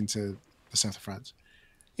dropped into the south of France?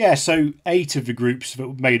 Yeah, so 8 of the groups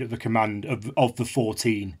that made up the command of the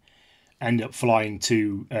 14 end up flying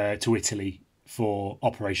to Italy for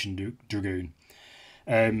Operation Dragoon.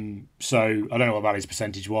 So I don't know what that is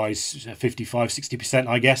percentage-wise, 55, 60%,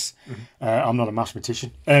 I guess. Mm-hmm. I'm not a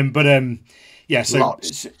mathematician. Yeah, so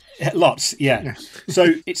lots, yeah.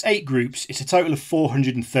 So it's 8 groups. It's a total of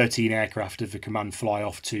 413 aircraft of the command fly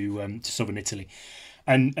off to southern Italy.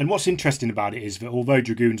 And what's interesting about it is that although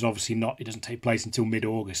Dragoon's obviously it doesn't take place until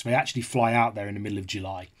mid-August, they actually fly out there in the middle of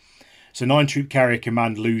July. So 9 Troop Carrier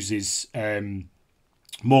Command loses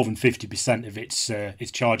more than 50% of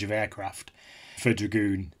its charge of aircraft for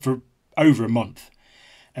Dragoon for over a month.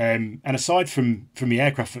 And aside from the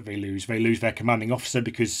aircraft that they lose their commanding officer,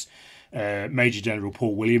 because Major General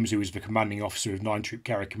Paul Williams, who is the commanding officer of 9 Troop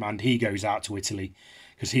Carrier Command, he goes out to Italy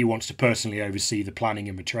because he wants to personally oversee the planning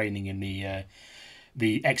and the training and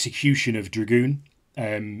the execution of Dragoon.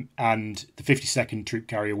 And the 52nd Troop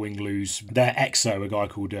Carrier Wing lose their XO, a guy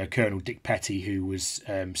called Colonel Dick Petty, who was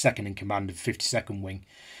second in command of the 52nd Wing,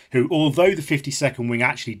 who, although the 52nd Wing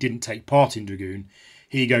actually didn't take part in Dragoon,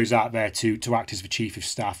 he goes out there to act as the Chief of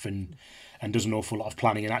Staff and does an awful lot of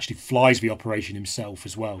planning and actually flies the operation himself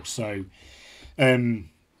as well. So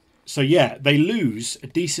yeah, they lose a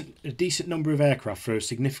decent number of aircraft for a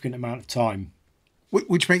significant amount of time.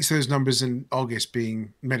 Which makes those numbers in August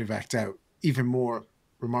being medevaced out even more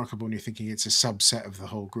remarkable when you're thinking it's a subset of the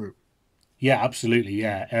whole group. Yeah, absolutely.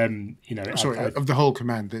 Yeah, of the whole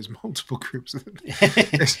command. There's multiple groups.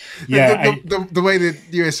 Yeah, the way the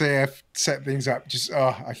USAF set things up,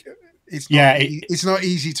 it's not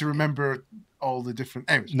easy to remember all the different.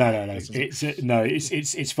 Anyways, No.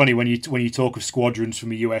 It's funny when you talk of squadrons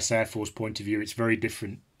from a US Air Force point of view. It's very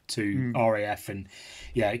different to RAF, and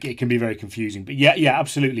it can be very confusing. But yeah,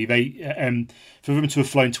 absolutely. They for them to have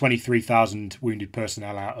flown 23,000 wounded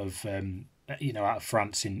personnel out of out of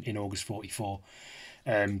France in August 44,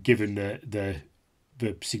 given the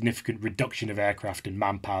significant reduction of aircraft and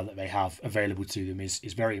manpower that they have available to them is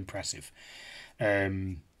very impressive.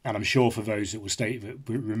 And I'm sure for those that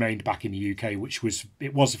remained back in the UK, it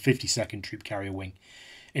was a 52nd Troop Carrier Wing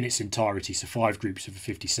in its entirety, so 5 groups of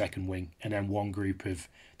the 52nd Wing, and then 1 group of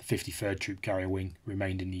the 53rd Troop Carrier Wing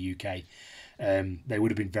remained in the UK. They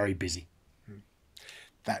would have been very busy.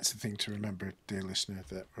 That's the thing to remember, dear listener,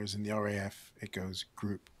 that whereas in the RAF it goes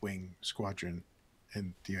group, wing, squadron,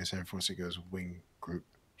 in the US Air Force it goes wing, group,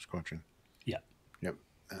 squadron. Yeah. Yep.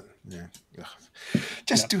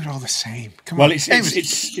 Just do it all the same. Come on. Well,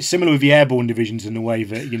 it's similar with the Airborne Divisions in the way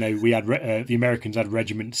that we had the Americans had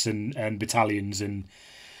regiments and battalions, and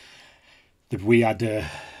we had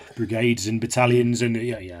brigades and battalions, and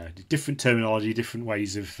different terminology, different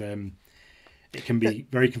ways of. It can be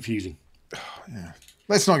very confusing. Yeah.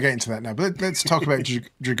 Let's not get into that now, but let's talk about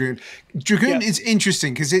Dragoon. Dragoon is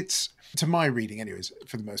interesting because it's, to my reading anyways,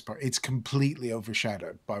 for the most part, it's completely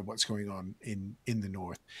overshadowed by what's going on in the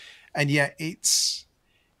north. And yet it's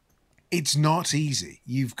not easy.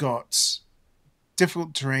 You've got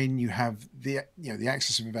difficult terrain. You have the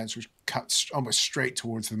axis of events, which cuts almost straight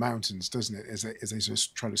towards the mountains, doesn't it? As they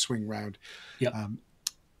just try to swing round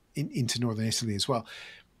into northern Italy as well.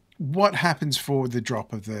 What happens for the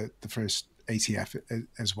drop of the first ATF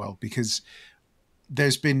as well? Because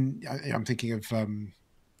there's been, I'm thinking of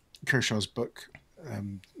Kershaw's book,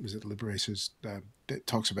 was it Liberators, that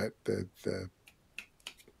talks about the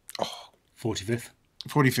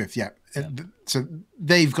 45th, yeah. So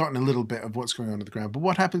they've gotten a little bit of what's going on the ground. But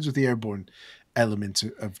what happens with the airborne element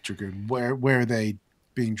of Dragoon? Where are they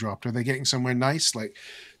being dropped? Are they getting somewhere nice like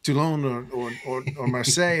Toulon or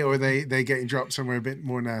Marseille, or are they getting dropped somewhere a bit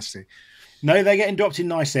more nasty? No, they're getting dropped in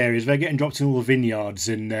nice areas. They're getting dropped in all the vineyards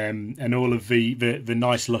and all of the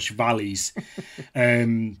nice lush valleys.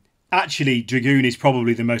 Actually, Dragoon is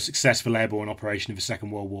probably the most successful airborne operation of the Second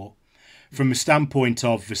World War, from the standpoint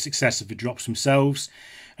of the success of the drops themselves,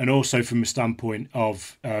 and also from the standpoint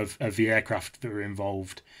of the aircraft that were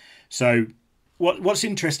involved. So, what's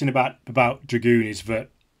interesting about Dragoon is that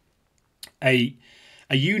a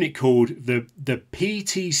unit called the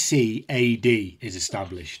PTC-AD is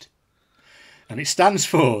established. And it stands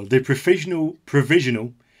for the Provisional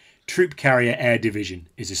Troop Carrier Air Division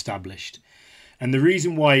is established. And the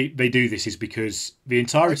reason why they do this is because the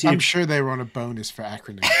entirety... I'm sure they were on a bonus for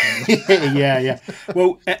acronyms. Yeah.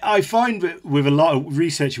 Well, I find that with a lot of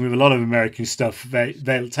researching with a lot of American stuff,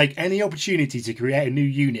 they'll take any opportunity to create a new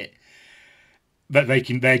unit that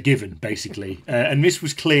they're given, basically. And this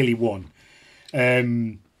was clearly one.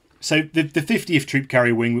 So the 50th Troop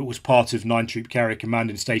Carrier Wing, that was part of 9 Troop Carrier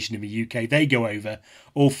Command and stationed in the UK, they go over.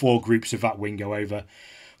 All 4 groups of that wing go over.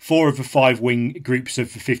 4 of the 5 wing groups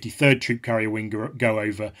of the 53rd Troop Carrier Wing go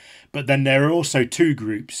over. But then there are also 2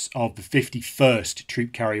 groups of the 51st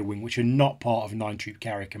Troop Carrier Wing, which are not part of 9 Troop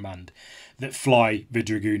Carrier Command, that fly the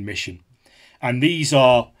Dragoon mission. And these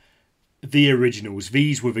are the originals.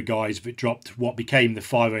 These were the guys that dropped what became the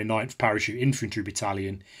 509th Parachute Infantry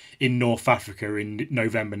Battalion in North Africa in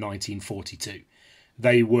November 1942.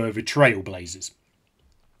 They were the trailblazers.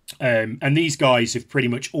 And these guys have pretty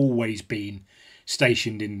much always been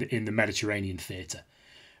stationed in the Mediterranean theatre,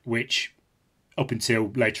 which up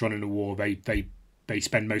until later on in the war they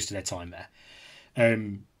spend most of their time there.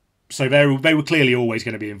 So they were clearly always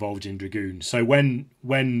going to be involved in Dragoon. So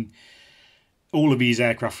when all of these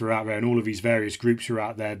aircraft were out there and all of these various groups were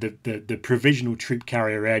out there, the Provisional Troop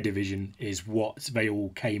Carrier Air Division is what they all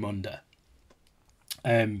came under.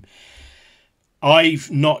 I've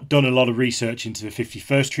not done a lot of research into the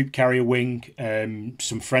 51st Troop Carrier Wing.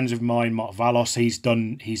 Some friends of mine, Mark Valos, he's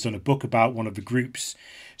done a book about one of the groups.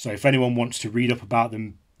 So if anyone wants to read up about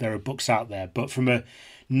them, there are books out there. But from a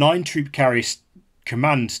 9 Troop Carrier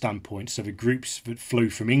Command standpoint, so the groups that flew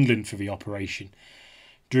from England for the operation,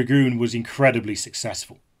 Dragoon was incredibly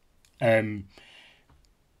successful.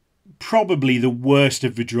 Probably the worst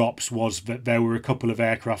of the drops was that there were a couple of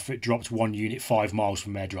aircraft that dropped 1 unit 5 miles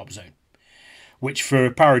from their drop zone, which for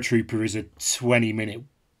a paratrooper is a 20-minute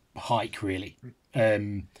hike, really,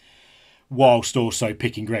 whilst also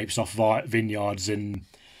picking grapes off vineyards and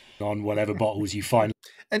on whatever bottles you find.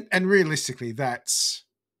 And realistically, that's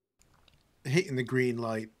hitting the green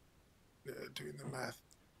light, doing the math.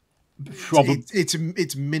 Probably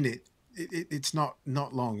It's minute it's not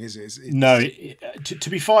long, is it? No, to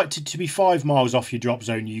be 5 miles off your drop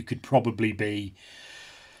zone, you could probably be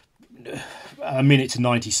a minute to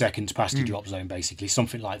 90 seconds past your drop zone, basically,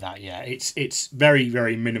 something like that. Yeah, it's very,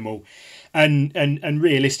 very minimal, and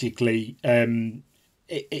realistically,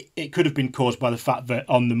 it could have been caused by the fact that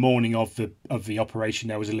on the morning of the operation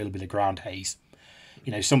there was a little bit of ground haze.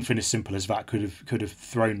 Something as simple as that could have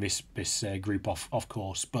thrown this group off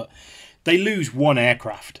course. But they lose one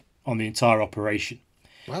aircraft on the entire operation.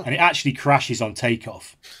 Wow. And it actually crashes on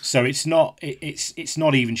takeoff, so it's not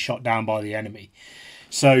even shot down by the enemy.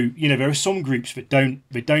 So there are some groups that don't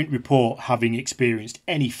report having experienced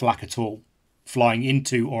any flak at all flying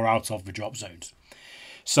into or out of the drop zones.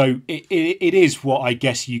 So it is what I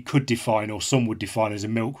guess you could define, or some would define, as a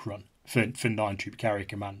milk run for 9 Troop Carrier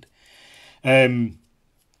Command.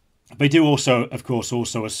 They do also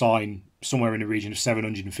assign somewhere in the region of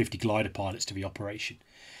 750 glider pilots to the operation,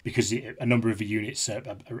 because a number of the units,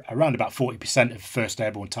 around about 40% of 1st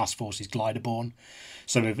Airborne Task Force is glider-borne.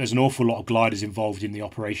 So there's an awful lot of gliders involved in the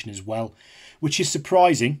operation as well, which is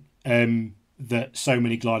surprising that so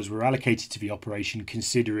many gliders were allocated to the operation,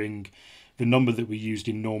 considering the number that were used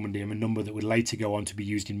in Normandy and the number that would later go on to be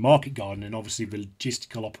used in Market Garden, and obviously the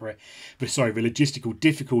logistical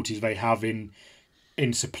difficulties they have in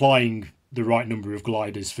supplying the right number of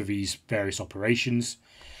gliders for these various operations.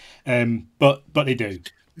 But they do.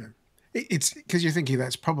 Yeah. It's because you're thinking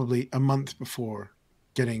that's probably a month before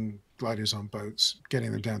getting gliders on boats,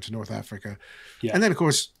 getting them down to North Africa. Yeah. And then, of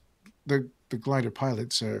course, the glider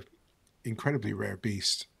pilots are incredibly rare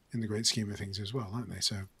beast in the great scheme of things as well, aren't they?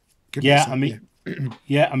 So, the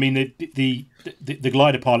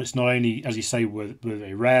glider pilots, not only, as you say, were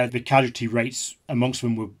very rare, the casualty rates amongst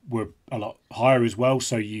them were a lot higher as well.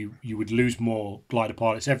 So you would lose more glider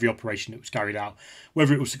pilots every operation that was carried out,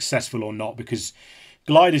 whether it was successful or not, because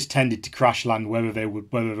gliders tended to crash land whether they were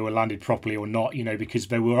landed properly or not, because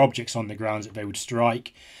there were objects on the ground that they would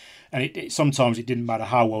strike, and sometimes it didn't matter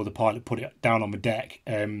how well the pilot put it down on the deck.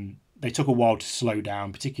 They took a while to slow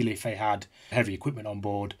down, particularly if they had heavy equipment on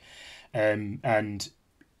board. And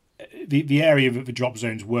the area that the drop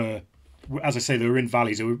zones were, as I say, they were in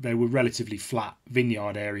valleys. They were relatively flat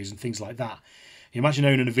vineyard areas and things like that. You imagine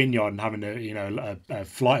owning a vineyard and having a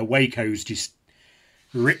flight of Wacos just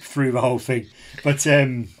rip through the whole thing. But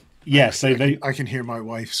so I can hear my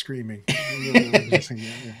wife screaming. It's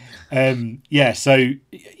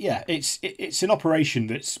an operation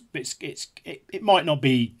it might not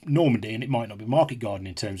be Normandy and it might not be Market Garden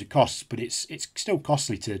in terms of costs, but it's still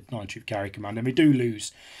costly to 9 Troop Carrier Command, and we do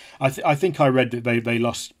lose. I think I read that they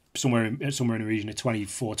lost somewhere in the region of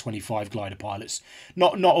 24, 25 glider pilots.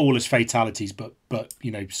 Not all as fatalities, but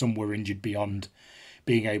some were injured beyond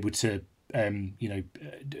being able to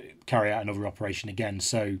carry out another operation again.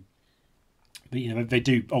 So, but they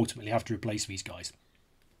do ultimately have to replace these guys.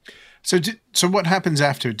 So what happens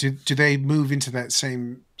after? Do they move into that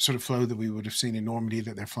same sort of flow that we would have seen in Normandy,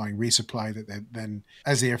 that they're flying resupply, that they're then,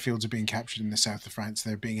 as the airfields are being captured in the south of France,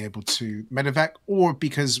 they're being able to medevac, or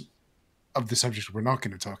because of the subject we're not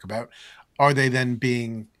going to talk about, are they then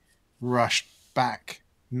being rushed back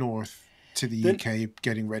north to the UK,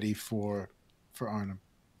 getting ready for Arnhem?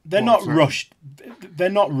 They're not rushed. They're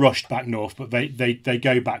not rushed back north, but they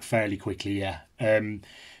go back fairly quickly. Yeah,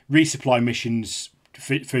 resupply missions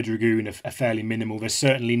for Dragoon are fairly minimal. There's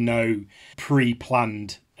certainly no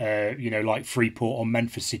pre-planned, like Freeport or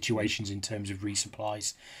Memphis situations in terms of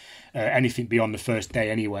resupplies. Anything beyond the first day,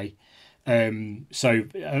 anyway. So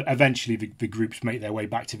eventually, the groups make their way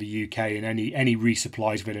back to the UK, and any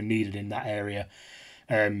resupplies that are needed in that area,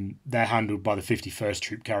 they're handled by the 51st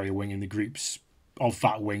Troop Carrier Wing and the groups of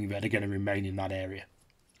that wing that are going to remain in that area.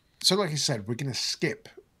 So, like I said, we're going to skip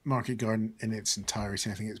Market Garden in its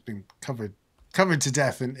entirety. I think it's been covered to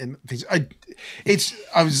death in things. I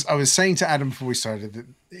was saying to Adam before we started that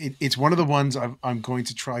it's one of the ones I'm going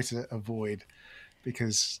to try to avoid,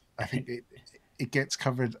 because I think it gets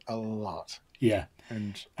covered a lot. Yeah.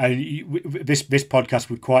 And this podcast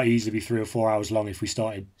would quite easily be 3 or 4 hours long if we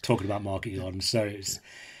started talking about Market Garden. So it's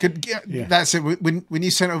good. Yeah. That's it. When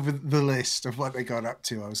you sent over the list of what they got up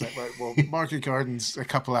to, I was like, right, well, Market Garden's a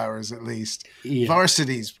couple hours at least. Yeah.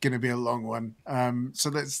 Varsity's going to be a long one. So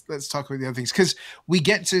let's talk about the other things, because we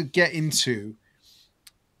get into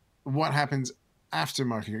what happens after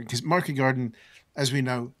Market Garden, because Market Garden, as we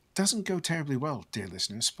know, doesn't go terribly well, dear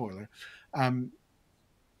listeners. Spoiler.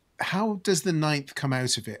 How does the 9th come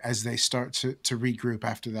out of it as they start to regroup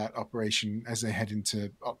after that operation, as they head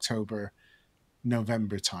into October,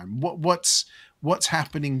 November time? What's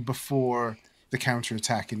happening before the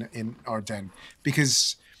counterattack in Ardennes?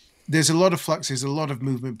 Because there's a lot of flux, there's a lot of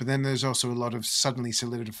movement, but then there's also a lot of suddenly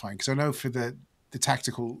solidifying. Because I know for the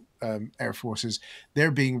tactical air forces,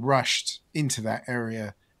 they're being rushed into that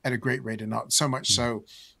area at a great rate of knots. So much so,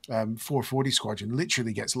 440 Squadron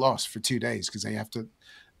literally gets lost for 2 days because they have to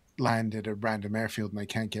land at a random airfield and they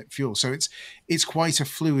can't get fuel. So it's quite a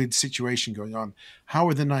fluid situation going on. How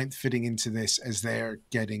are the Ninth fitting into this as they're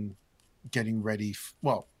getting ready?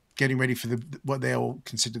 Getting ready for what they all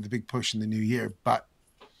consider the big push in the new year, but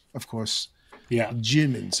of course,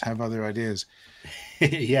 Germans have other ideas.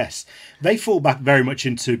 Yes, they fall back very much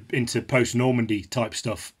into post Normandy type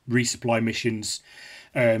stuff, resupply missions,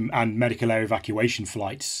 and medical air evacuation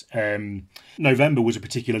flights. November was a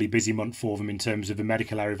particularly busy month for them in terms of the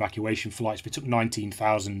medical air evacuation flights. We took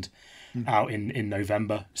 19,000 out in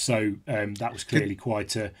November, so that was clearly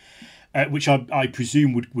quite a. Which I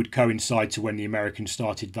presume would coincide to when the Americans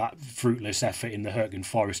started that fruitless effort in the Hurtgen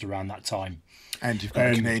Forest around that time. And you've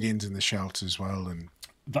got Canadians in the shelter as well, and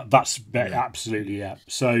that's absolutely.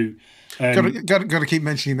 So got to keep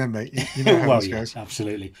mentioning them, mate. You know how this goes.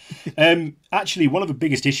 Absolutely. Actually, one of the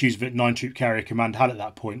biggest issues that 9 Troop Carrier Command had at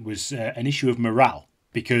that point was an issue of morale,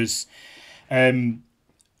 because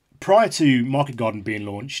prior to Market Garden being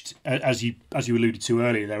launched, as you alluded to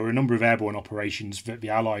earlier, there were a number of airborne operations that the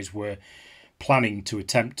Allies were planning to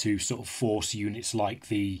attempt to sort of force units like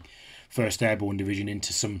the 1st Airborne Division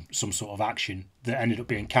into some sort of action that ended up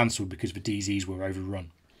being cancelled because the DZs were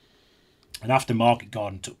overrun. And after Market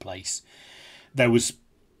Garden took place, there was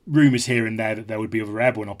rumours here and there that there would be other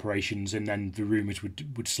airborne operations, and then the rumours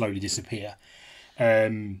would slowly disappear.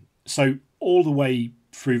 So all the way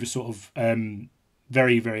through the sort of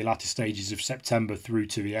very, very latter stages of September through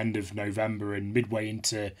to the end of November and midway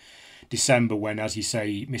into December, when, as you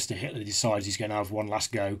say, Mr. Hitler decides he's going to have one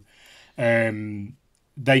last go,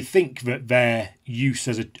 they think that their use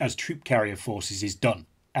as troop carrier forces is done.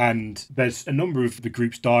 And there's a number of the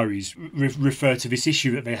group's diaries refer to this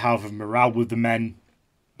issue that they have of morale with the men.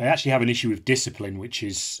 They actually have an issue with discipline, which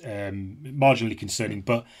is marginally concerning.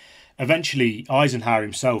 But eventually Eisenhower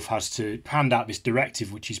himself has to hand out this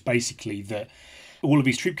directive, which is basically that all of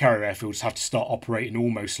these troop carrier airfields have to start operating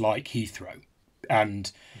almost like Heathrow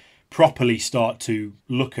and properly start to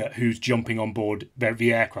look at who's jumping on board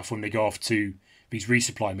the aircraft when they go off to these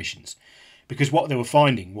resupply missions. Because what they were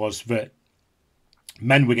finding was that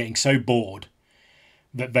men were getting so bored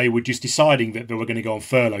that they were just deciding that they were going to go on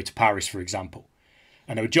furlough to Paris, for example.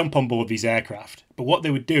 And they would jump on board these aircraft. But what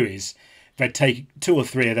they would do is they'd take 2 or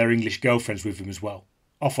 3 of their English girlfriends with them as well,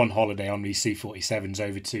 off on holiday on these C-47s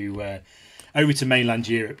over to mainland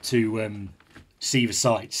Europe to see the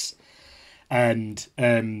sights. And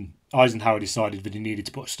Eisenhower decided that he needed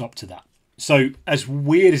to put a stop to that. So, as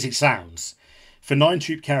weird as it sounds, for 9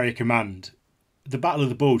 Troop Carrier Command, the Battle of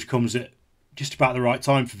the Bulge comes at just about the right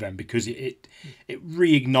time for them, because it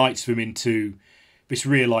reignites them into this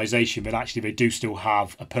realisation that actually they do still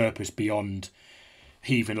have a purpose beyond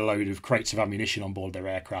heaving a load of crates of ammunition on board their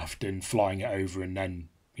aircraft and flying it over and then,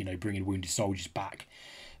 bringing wounded soldiers back.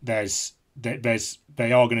 They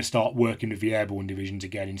are going to start working with the airborne divisions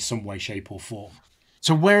again in some way, shape or form.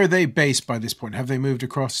 So where are they based by this point? Have they moved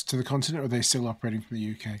across to the continent, or are they still operating from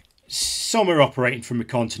the UK? Some are operating from the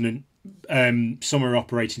continent. Some are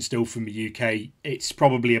operating still from the UK. It's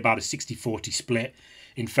probably about a 60-40 split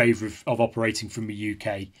in favour of operating from the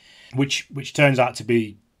UK, which turns out to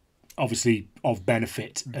be obviously of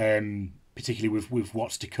benefit, particularly with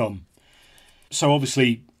what's to come. So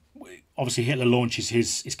obviously Hitler launches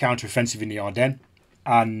his counter-offensive in the Ardennes,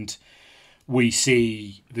 and we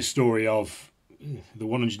see the story of the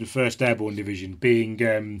 101st Airborne Division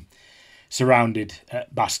being surrounded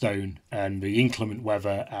at Bastogne, and the inclement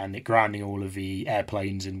weather and it grounding all of the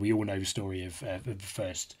airplanes. And we all know the story of the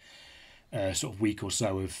first sort of week or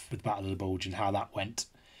so of the Battle of the Bulge and how that went.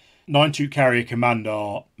 9 Troop Carrier Command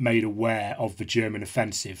are made aware of the German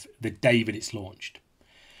offensive the day that it's launched.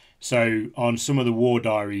 So on some of the war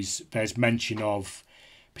diaries, there's mention of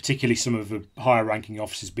particularly some of the higher ranking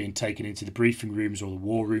officers being taken into the briefing rooms, or the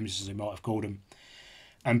war rooms as they might have called them,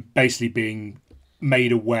 and basically being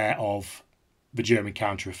made aware of the German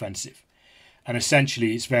counter-offensive. And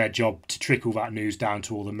essentially it's their job to trickle that news down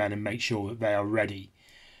to all the men and make sure that they are ready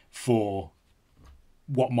for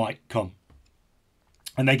what might come.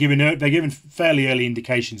 And they're given fairly early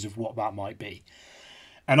indications of what that might be.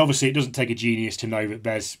 And obviously it doesn't take a genius to know that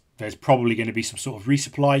there's probably going to be some sort of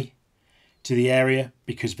resupply to the area,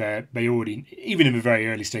 because they already, even in the very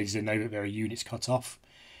early stages, they know that there are units cut off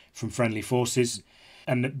from friendly forces.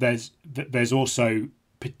 And there's also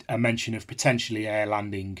a mention of potentially air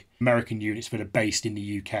landing American units that are based in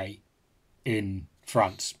the UK in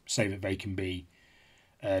France, so that they can be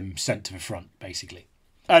sent to the front, basically.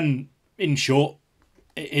 And in short,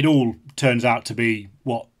 it all turns out to be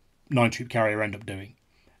what 9 Troop Carrier end up doing.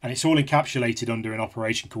 And it's all encapsulated under an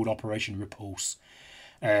operation called Operation Repulse.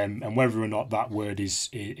 And whether or not that word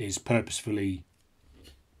is purposefully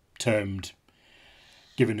termed,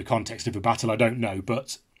 given the context of a battle, I don't know.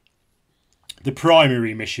 But the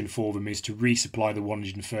primary mission for them is to resupply the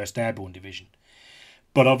 101st Airborne Division.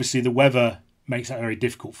 But obviously the weather makes that very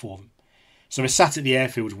difficult for them. So they're sat at the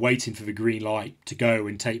airfield waiting for the green light to go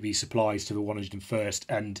and take these supplies to the 101st,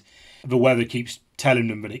 and the weather keeps telling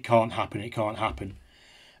them that it can't happen, it can't happen.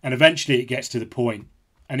 And eventually it gets to the point,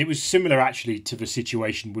 and it was similar actually to the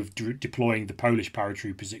situation with deploying the Polish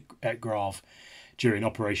paratroopers at Grave during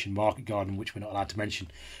Operation Market Garden, which we're not allowed to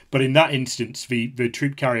mention. But in that instance, the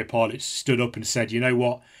troop carrier pilots stood up and said, you know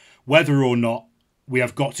what, whether or not, we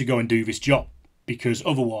have got to go and do this job, because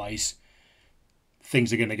otherwise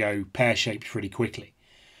things are going to go pear-shaped pretty quickly.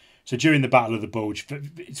 So during the Battle of the Bulge,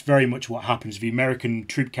 it's very much what happens. The American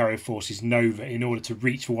troop carrier forces know that in order to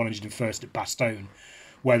reach the 101st at Bastogne,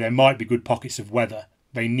 where there might be good pockets of weather,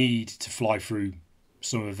 they need to fly through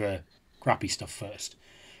some of the crappy stuff first.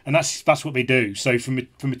 And that's what they do. So from the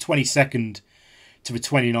 22nd to the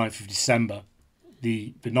 29th of December,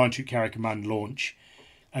 the 9 Troop Carrier Command launch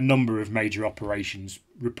a number of major operations,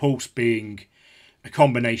 Repulse being a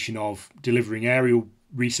combination of delivering aerial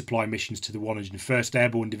resupply missions to the 101st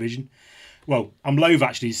Airborne Division. Well, I'm loath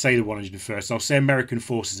actually to say the 101st. I'll say American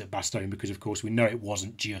forces at Bastogne, because of course we know it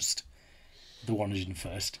wasn't just the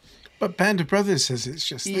 101st. But Band of Brothers says it's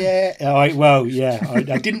just them. Yeah, I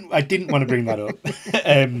didn't want to bring that up.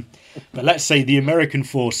 But let's say the American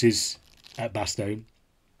forces at Bastogne,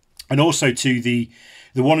 and also to the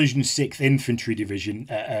 106th Infantry Division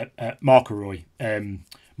at Marcory.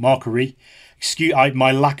 Excuse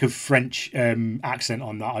my lack of French accent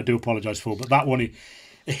on that. I do apologise for, but that one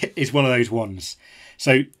is one of those ones.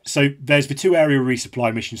 So there's the 2 aerial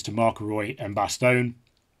resupply missions to Marcory and Bastogne.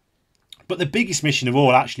 But the biggest mission of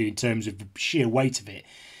all, actually, in terms of the sheer weight of it,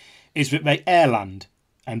 is that they airland.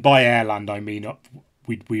 And by airland, I mean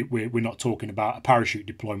we're not talking about a parachute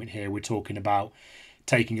deployment here. We're talking about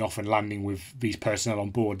taking off and landing with these personnel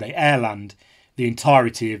on board. They airland the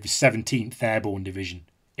entirety of the 17th Airborne Division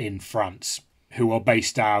in France, who are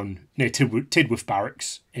based down near Tidworth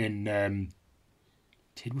Barracks in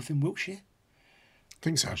Tidworth in Wiltshire. I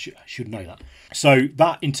think so. I should know that. So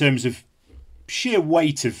that, in terms of sheer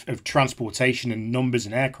weight of transportation and numbers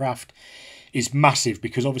and aircraft, is massive,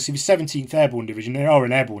 because obviously the 17th Airborne Division, they are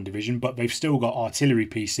an airborne division, but they've still got artillery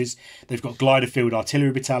pieces. They've got glider field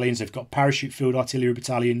artillery battalions. They've got parachute field artillery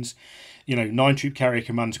battalions. 9 Troop Carrier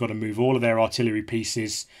Command's got to move all of their artillery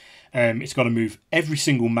pieces. It's got to move every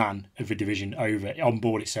single man of the division over on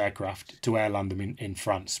board its aircraft to airland them in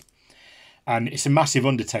France. And it's a massive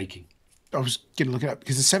undertaking. I was going to look it up,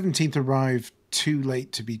 because the 17th arrived too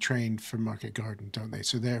late to be trained for Market Garden, don't they?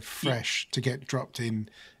 So they're fresh to get dropped in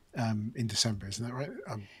December, isn't that right?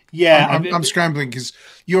 I'm scrambling, because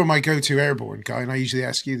you're my go-to airborne guy, and I usually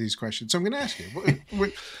ask you these questions. So I'm going to ask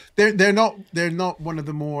you. They're not one of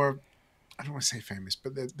the more, I don't want to say famous,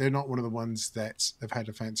 but they're not one of the ones that have had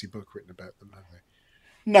a fancy book written about them, have they?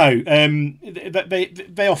 No,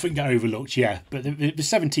 they often get overlooked, yeah. But the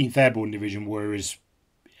 17th Airborne Division were as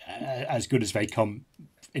good as they come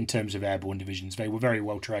in terms of airborne divisions. They were very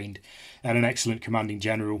well trained and an excellent commanding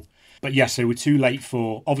general. But yes, they were too late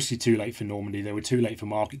for Normandy. They were too late for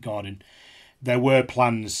Market Garden. There were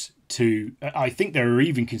plans to, I think there were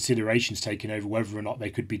even considerations taken over whether or not they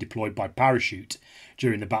could be deployed by parachute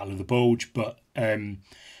during the Battle of the Bulge, but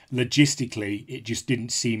logistically it just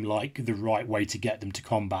didn't seem like the right way to get them to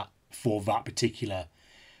combat for that particular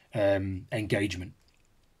engagement.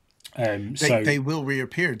 They will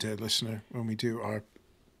reappear, dear listener, when we do our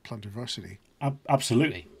Plunderversity.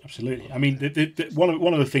 Absolutely. I mean,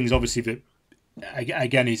 one of the things, obviously, that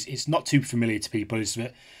again it's not too familiar to people, is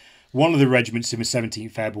that one of the regiments in the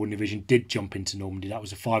 17th Airborne Division did jump into Normandy. That was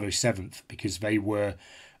the 507th, because they were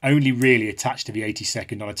only really attached to the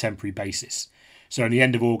 82nd on a temporary basis. So in the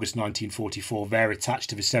end of August 1944, they're attached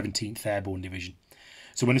to the 17th Airborne Division.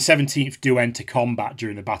 So when the 17th do enter combat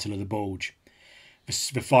during the Battle of the Bulge, the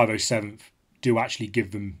 507th do actually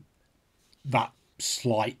give them that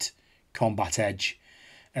slight combat edge,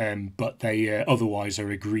 but they otherwise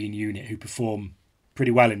are a green unit who perform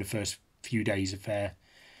pretty well in the first few days of their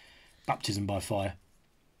baptism by fire.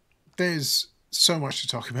 There's so much to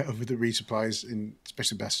talk about over the resupplies,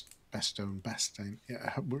 especially Bastogne.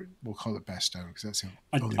 Yeah, we'll call it Bastogne, because that's the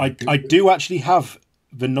only I do actually have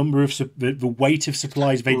the number of the weight of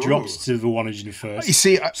supplies they dropped to the 101st. You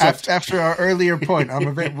see, after our earlier point, I'm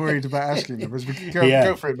a bit worried about asking them.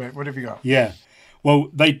 Go for it, mate. What have you got? Yeah. Well,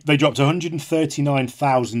 they dropped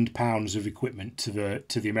 £139,000 of equipment to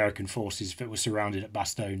the American forces that were surrounded at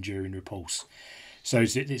Bastogne during repulse. So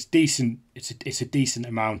it's decent. It's a decent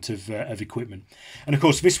amount of equipment, and of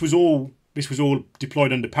course this was all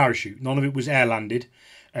deployed under parachute. None of it was air landed,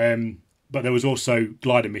 but there was also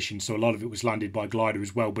glider missions, so a lot of it was landed by glider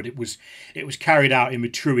as well. But it was carried out in the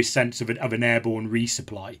truest sense of an airborne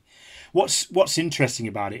resupply. What's interesting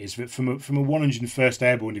about it is that from a 101st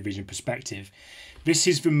Airborne Division perspective, this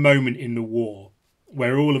is the moment in the war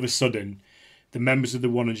where all of a sudden the members of the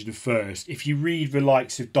 101st, if you read the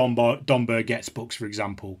likes of Don Burgett's books, for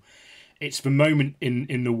example, it's the moment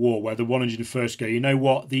in the war where the 101st go, you know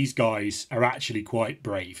what, these guys are actually quite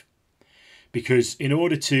brave, because in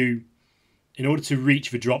order to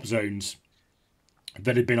reach the drop zones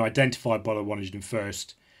that had been identified by the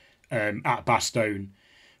 101st at Bastogne,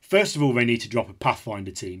 first of all, they need to drop a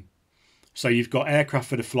Pathfinder team. So you've got aircraft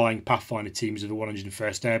that are flying Pathfinder teams of the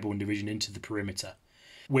 101st Airborne Division into the perimeter,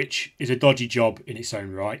 which is a dodgy job in its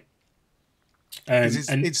own right.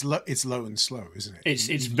 It's low and slow, isn't it?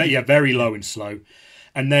 It's very low and slow.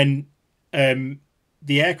 And then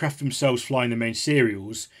the aircraft themselves flying the main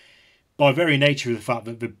serials, by very nature of the fact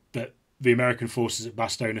that the American forces at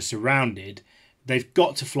Bastogne are surrounded, they've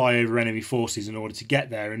got to fly over enemy forces in order to get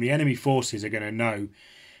there. And the enemy forces are going to know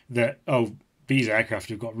that, these aircraft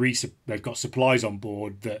have got supplies on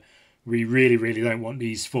board that we really, really don't want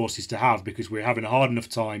these forces to have, because we're having a hard enough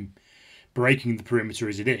time breaking the perimeter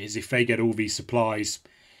as it is. If they get all these supplies,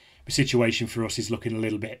 the situation for us is looking a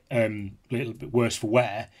little bit worse for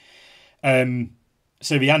wear.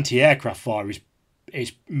 So the anti-aircraft fire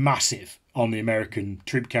is massive on the American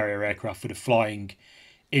troop carrier aircraft that are flying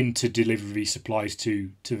in to deliver these supplies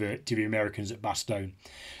to the Americans at Bastogne.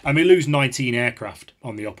 And we lose 19 aircraft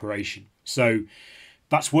on the operation. So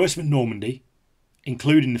that's worse than Normandy,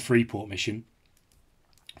 including the Freeport mission,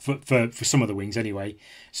 for some of the wings anyway.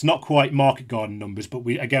 It's not quite market garden numbers, but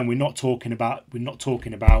we're not talking about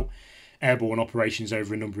airborne operations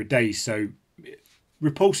over a number of days. So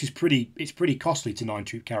repulse is pretty costly to 9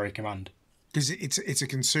 Troop Carrier Command, because it's a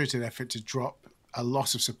concerted effort to drop a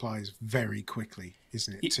lot of supplies very quickly,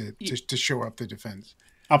 isn't it? To shore up the defense.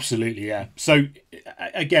 Absolutely, yeah. So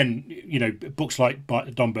again, books like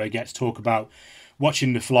Don Burgett's talk about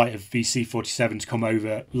watching the flight of these C-47s come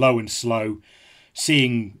over low and slow,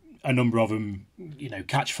 seeing a number of them,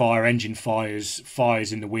 catch fire, engine fires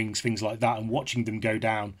in the wings, things like that, and watching them go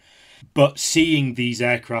down. But seeing these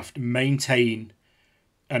aircraft maintain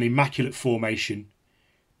an immaculate formation,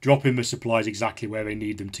 dropping the supplies exactly where they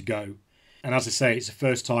need them to go. And as I say, it's the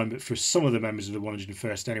first time that for some of the members of the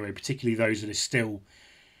 101st anyway, particularly those that are still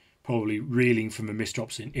probably reeling from the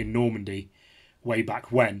misdrops in Normandy way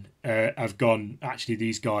back when, have gone, actually,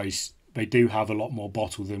 these guys, they do have a lot more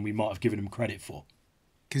bottle than we might have given them credit for.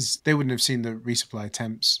 Because they wouldn't have seen the resupply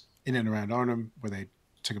attempts in and around Arnhem, where they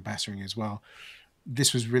took a battering as well.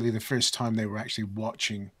 This was really the first time they were actually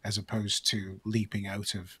watching, as opposed to leaping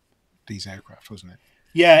out of these aircraft, wasn't it?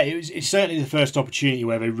 Yeah, it's certainly the first opportunity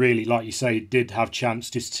where they really, like you say, did have chance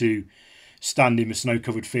just to stand in the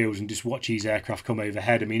snow-covered fields and just watch these aircraft come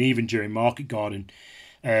overhead. I mean, even during market garden,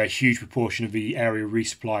 a huge proportion of the aerial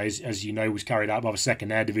resupply, as you know, was carried out by the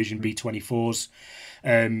 2nd Air Division, B-24s.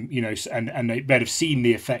 And they'd have seen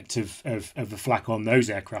the effect of the flak on those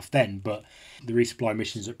aircraft then, but the resupply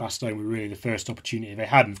missions at Bastogne were really the first opportunity they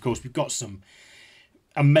had. And of course, we've got some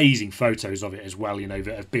amazing photos of it as well, that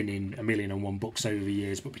have been in 1,000,001 books over the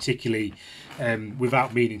years, but particularly,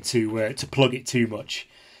 without meaning to plug it too much,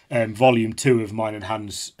 Volume 2 of mine and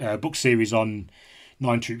Hans' book series on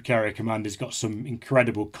 9 Troop Carrier Command has got some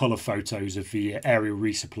incredible colour photos of the aerial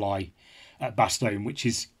resupply at Bastogne, which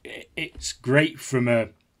it's great from a,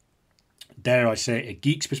 dare I say, a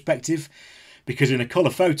geek's perspective, because in a colour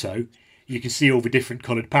photo you can see all the different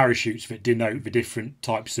coloured parachutes that denote the different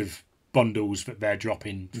types of bundles that they're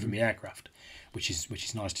dropping from the aircraft, which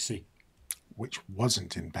is nice to see. Which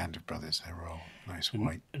wasn't in Band of Brothers. They were all nice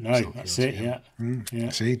white. No, that's it. Yeah. Yeah.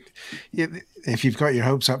 See, if you've got your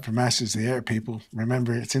hopes up for Masters of the Air, people,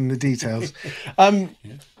 remember it's in the details.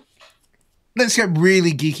 Let's get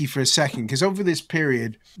really geeky for a second, because over this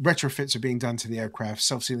period, retrofits are being done to the aircraft.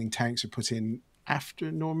 Self-sealing tanks are put in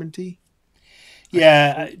after Normandy.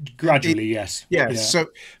 Yeah, gradually, yes. Yeah. So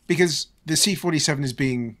because the C-47 is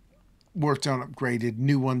being worked on, upgraded,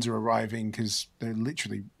 new ones are arriving because they're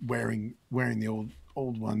literally wearing the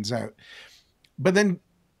old ones out. But then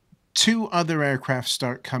 2 other aircraft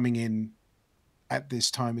start coming in at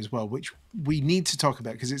this time as well, which we need to talk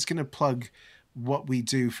about because it's going to plug what we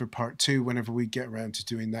do for part 2 whenever we get around to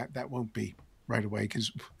doing that. That won't be right away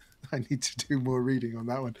because I need to do more reading on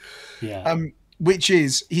that one. Yeah. Which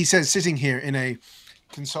is, he says, sitting here in a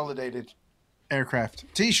consolidated aircraft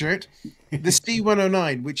t-shirt, the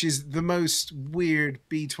C-109, which is the most weird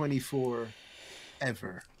B-24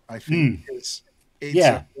 ever, I think. It's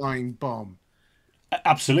a flying bomb.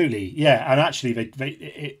 Absolutely, yeah. And actually,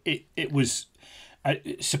 it was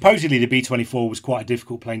supposedly the B-24 was quite a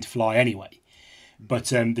difficult plane to fly anyway. But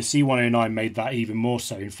the C-109 made that even more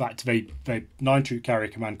so. In fact, the 9 Troop Carrier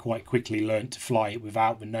Command quite quickly learned to fly it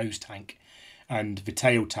without the nose tank and the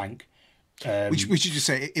tail tank. Which we should just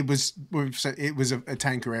say it was a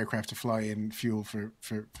tanker aircraft to fly in fuel for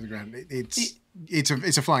the ground. It's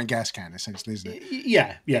a flying gas can essentially, isn't it?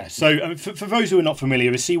 Yeah. So for those who are not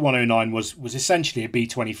familiar, the C-109 was essentially a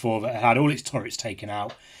B-24 that had all its turrets taken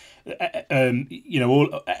out.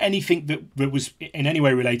 Anything that was in any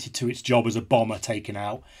way related to its job as a bomber taken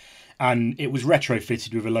out, and it was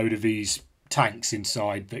retrofitted with a load of these tanks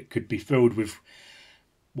inside that could be filled with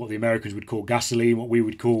what the Americans would call gasoline, what we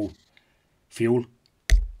would call fuel,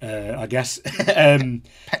 I guess.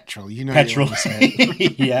 Petrol, petrol.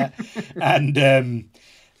 Yeah,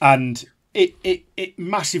 and it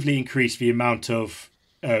massively increased the amount of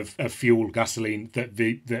fuel, gasoline that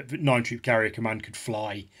the 9 Troop Carrier Command could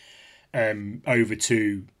fly over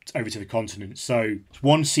to the continent. So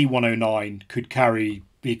one C-109 could carry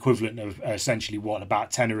the equivalent of essentially what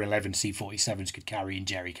about 10 or 11 C-47s could carry in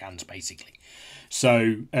jerry cans, basically.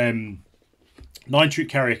 So 9 Troop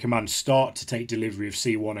Carrier Command start to take delivery of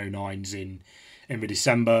C-109s in the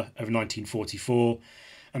December of 1944,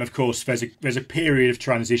 and of course there's a period of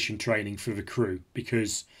transition training for the crew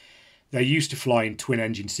because they're used to flying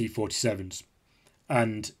twin-engine C-47s,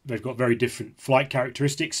 and they've got very different flight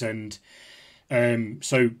characteristics. And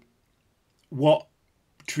so what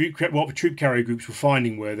the troop carrier groups were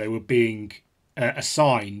finding were they were being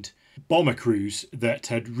assigned bomber crews that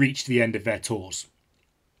had reached the end of their tours.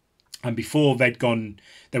 And before they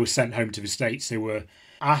were sent home to the States, they were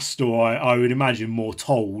asked, or I would imagine more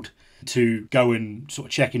told, to go and sort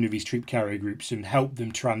of check in with these troop carrier groups and help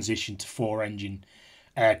them transition to 4-engine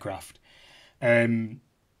aircraft. There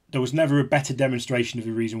was never a better demonstration of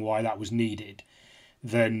the reason why that was needed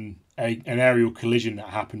than an aerial collision that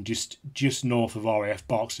happened just north of RAF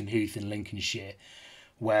Barkston Heath in Lincolnshire,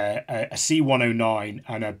 where a C-109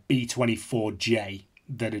 and a B-24J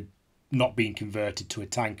that had not been converted to a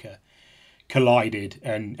tanker collided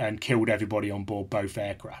and killed everybody on board both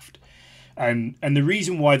aircraft. And the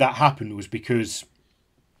reason why that happened was because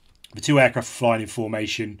the two aircraft were flying in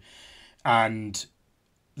formation, and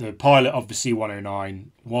the pilot of the C-109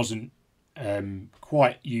 wasn't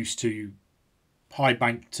quite used to high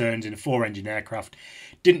bank turns in a 4-engine aircraft,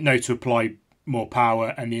 didn't know to apply more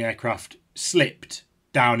power, and the aircraft slipped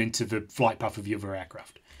down into the flight path of the other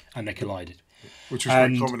aircraft, and they collided. Which was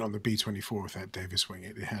very common on the B-24 with that Davis wing.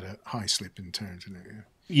 It had a high slip in turns, didn't it?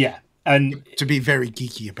 Yeah. And to be very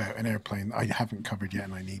geeky about an airplane I haven't covered yet,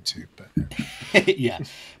 and I need to. But yeah,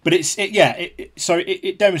 but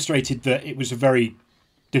it demonstrated that it was a very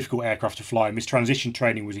difficult aircraft to fly, and this transition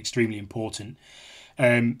training was extremely important.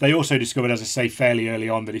 They also discovered, as I say, fairly early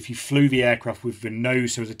on, that if you flew the aircraft with the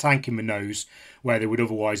nose, so there was a tank in the nose where there would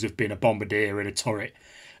otherwise have been a bombardier and a turret,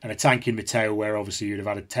 and a tank in the tail where obviously you'd have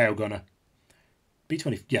had a tail gunner.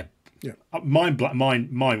 B-20, yeah. Mine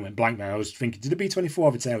went blank now. I was thinking, did the B-24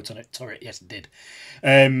 have a tail turret? Yes, it did.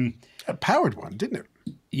 A powered one, didn't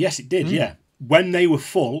it? Yes, it did, yeah. When they were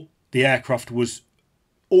full, the aircraft was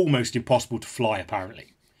almost impossible to fly,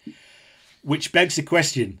 apparently. Which begs the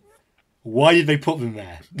question, why did they put them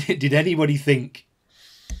there? Did anybody think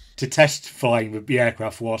to test flying the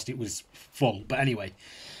aircraft whilst it was full? But anyway...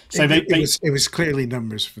 So it was clearly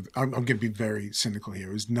numbers for. I'm going to be very cynical here.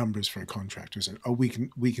 It was numbers for a contractor. So, we can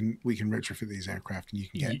retrofit these aircraft, and you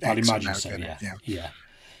can get. I'd imagine so. Yeah.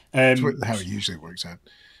 That's how it usually works out.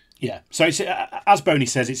 Yeah. So it's, as Boney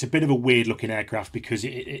says, it's a bit of a weird looking aircraft because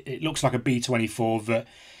it looks like a B-24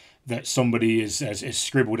 that somebody has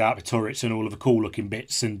scribbled out the turrets and all of the cool looking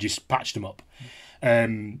bits and just patched them up.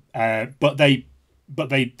 But they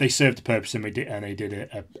served the purpose, and they did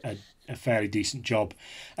a fairly decent job.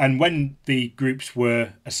 And when the groups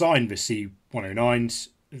were assigned the C-109s,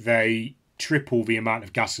 they triple the amount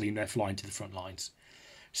of gasoline they're flying to the front lines.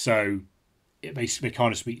 So they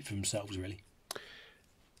kind of speak for themselves, really.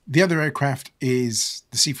 The other aircraft is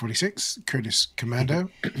the C-46 Curtiss Commando,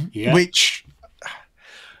 yeah. Which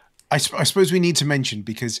I suppose we need to mention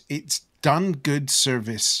because it's done good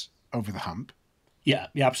service over the hump. Yeah,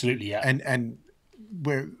 absolutely, yeah. And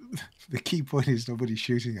where the key point is nobody's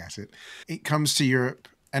shooting at it. It comes to Europe.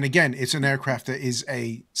 And again, it's an aircraft that is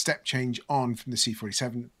a step change on from the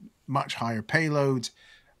C-47, much higher payload.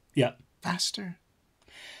 Yeah. Faster.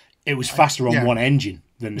 It was faster on one engine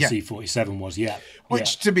than the Yeah. C-47 was, yeah.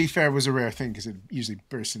 Which, to be fair, was a rare thing because it usually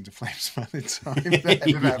bursts into flames by the time.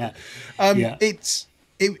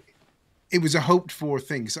 It was a hoped for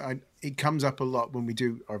thing. So it comes up a lot when we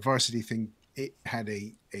do our varsity thing. It had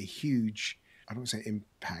a huge, I don't want to say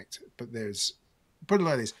impact, but put it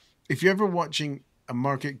like this. If you're ever watching a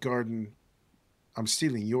Market Garden, I'm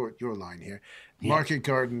stealing your line here, Market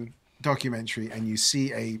Garden documentary, and you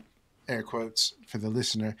see a, air quotes for the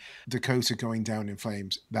listener, Dakota going down in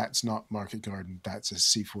flames, that's not Market Garden, that's a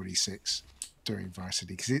C-46 during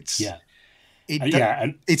varsity, because it's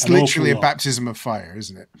it's literally a baptism of fire,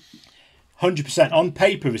 isn't it? 100%. On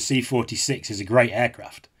paper, the C-46 is a great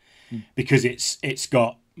aircraft because it's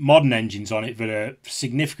got modern engines on it that are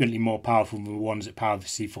significantly more powerful than the ones that power the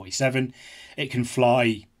C-47. It can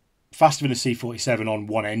fly faster than a C-47 on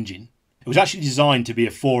one engine. It was actually designed to be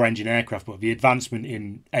a 4-engine aircraft, but the advancement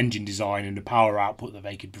in engine design and the power output that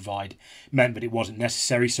they could provide meant that it wasn't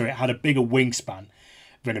necessary. So it had a bigger wingspan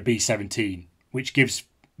than a B-17, which gives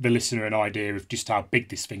the listener an idea of just how big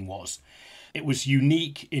this thing was. It was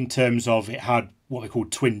unique in terms of it had what they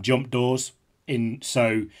called twin jump doors.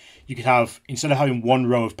 So you could have, instead of having one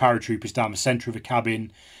row of paratroopers down the centre of a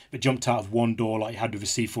cabin that jumped out of one door like you had with a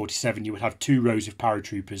C-47, you would have 2 rows of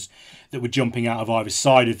paratroopers that were jumping out of either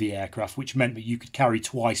side of the aircraft, which meant that you could carry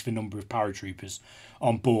twice the number of paratroopers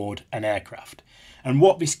on board an aircraft. And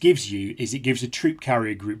what this gives you is it gives a troop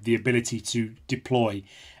carrier group the ability to deploy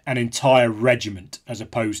an entire regiment as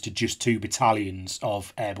opposed to just 2 battalions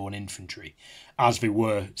of airborne infantry, as they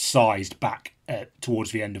were sized back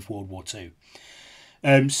towards the end of World War II.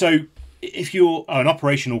 So if you're an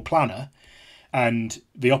operational planner and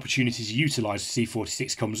the opportunity to utilise the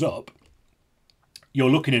C-46 comes up, you're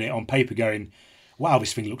looking at it on paper going, wow,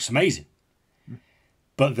 this thing looks amazing.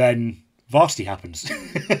 But then varsity happens.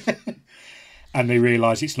 And they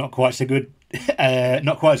realise it's not quite so good,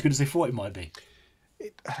 not quite as good as they thought it might be.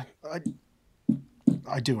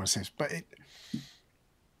 I do want to say this, but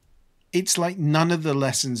it's like none of the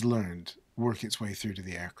lessons learned work its way through to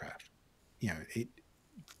the aircraft.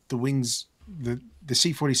 The wings, the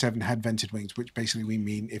C-47 had vented wings, which basically we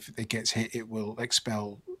mean if it gets hit, it will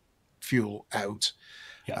expel fuel out.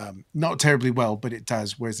 Yeah. Not terribly well, but it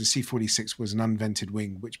does. Whereas the C-46 was an unvented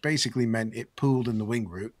wing, which basically meant it pooled in the wing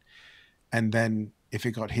route. And then if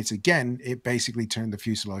it got hit again, it basically turned the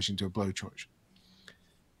fuselage into a blowtorch.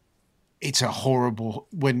 It's a horrible,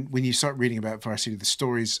 when you start reading about varsity, the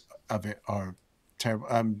stories of it are terrible.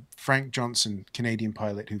 Frank Johnson, Canadian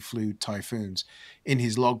pilot who flew Typhoons, in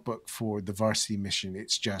his logbook for the varsity mission,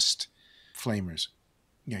 it's just flamers.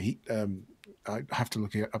 I have to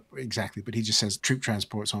look it up exactly, but he just says troop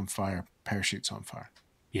transports on fire, parachutes on fire.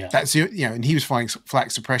 Yeah, that's and he was flying flak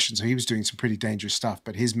suppression, so he was doing some pretty dangerous stuff.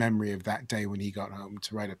 But his memory of that day when he got home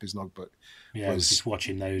to write up his logbook, was just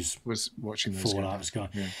watching those fall out of the sky.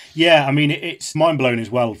 Yeah, I mean it's mind blowing as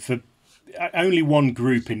well. For only one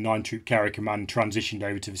group in 9 Troop Carrier Command transitioned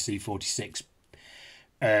over to the C-46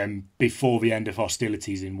 before the end of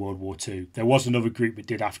hostilities in World War II. There was another group that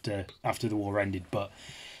did after the war ended, but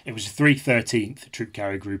it was the 313th Troop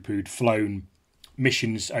Carrier Group who'd flown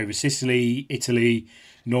missions over Sicily, Italy,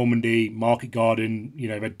 Normandy, Market Garden.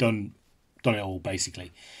 They'd done it all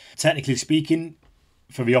basically. Technically speaking,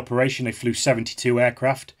 for the operation, they flew 72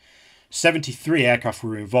 aircraft. 73 aircraft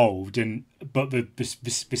were involved, but the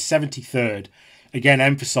 73rd again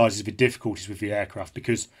emphasises the difficulties with the aircraft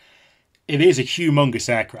because it is a humongous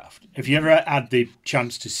aircraft. If you ever had the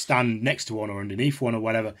chance to stand next to one or underneath one or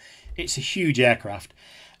whatever, it's a huge aircraft,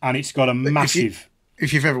 and it's got a massive.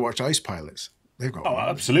 If you've ever watched Ice Pilots, they've got. Oh,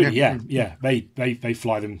 absolutely, yeah. They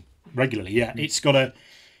fly them regularly. Yeah, it's got a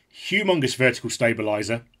humongous vertical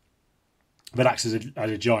stabilizer that acts as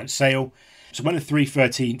a giant sail. So when the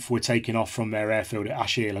 313th were taken off from their airfield at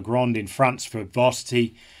Achy-le-Grand in France for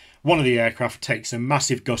varsity, one of the aircraft takes a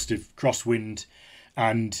massive gust of crosswind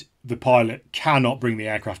and the pilot cannot bring the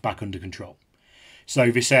aircraft back under control.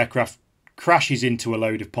 So this aircraft crashes into a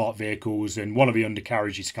load of parked vehicles and one of the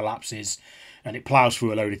undercarriages collapses and it ploughs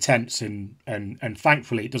through a load of tents and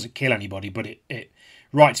thankfully it doesn't kill anybody, but it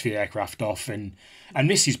writes the aircraft off and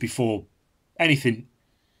this is before anything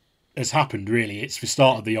has happened really. It's the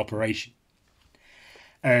start of the operation.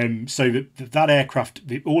 So that aircraft,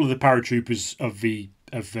 all of the paratroopers of the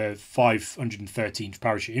 513th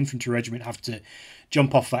Parachute Infantry Regiment have to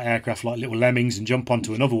jump off that aircraft like little lemmings and jump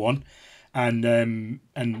onto another one, and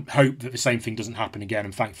hope that the same thing doesn't happen again.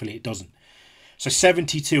 And thankfully, it doesn't. So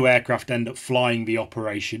 72 aircraft end up flying the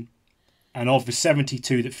operation. And of the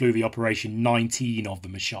 72 that flew the operation, 19 of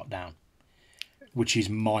them are shot down, which is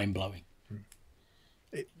mind-blowing.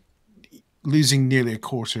 Losing nearly a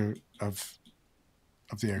quarter of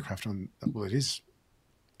the aircraft on, well, it's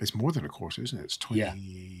more than a quarter, isn't it? It's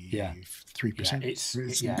 23%.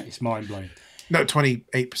 It's mind-blowing. No,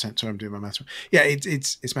 28%. Sorry, I'm doing my maths wrong. Yeah,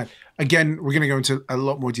 it's mad. Again, we're going to go into a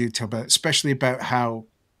lot more detail, but especially about how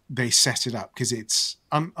they set it up, because it's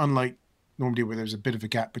unlike Normandy, where there's a bit of a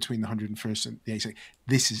gap between the 101st and the 82nd.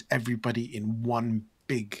 This is everybody in one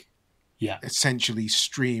big, essentially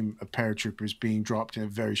stream of paratroopers being dropped in a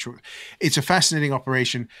very short. It's a fascinating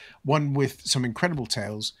operation, one with some incredible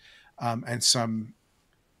tales, and some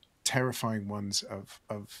terrifying ones of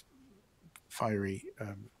fiery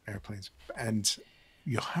airplanes. And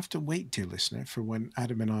you'll have to wait, dear listener, for when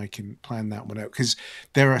Adam and I can plan that one out, because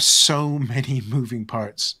there are so many moving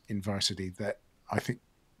parts in Varsity that I think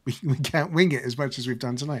we can't wing it as much as we've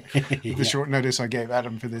done tonight with the short notice I gave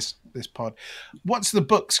Adam for this pod. What's the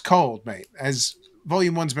book's called, mate? As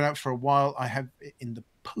volume 1's been out for a while, I have it in the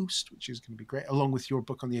post, which is going to be great, along with your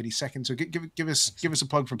book on the 82nd. So give us a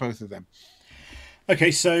plug for both of them. Okay,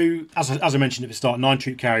 so as I mentioned at the start, 9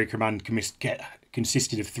 Troop Carrier Command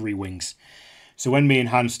consisted of 3 wings. So when me and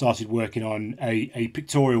Hans started working on a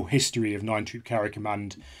pictorial history of 9 Troop Carrier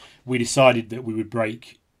Command, we decided that we would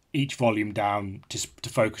break each volume down to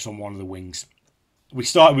focus on one of the wings. We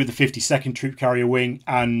started with the 52nd Troop Carrier Wing,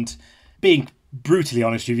 and being brutally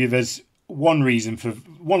honest with you, there's one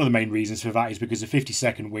of the main reasons for that is because the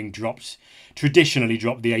 52nd Wing traditionally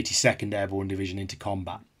dropped the 82nd Airborne Division into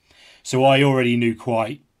combat. So I already knew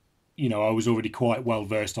I was already quite well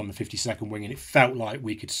versed on the 52nd Wing, and it felt like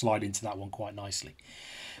we could slide into that one quite nicely.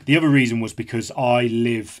 The other reason was because I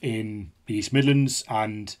live in the East Midlands,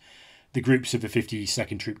 and the groups of the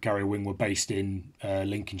 52nd Troop Carrier Wing were based in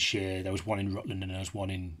Lincolnshire. There was one in Rutland and there was one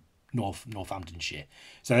in Northamptonshire.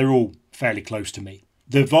 So they're all fairly close to me.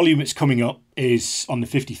 The volume that's coming up is on the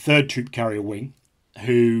 53rd Troop Carrier Wing,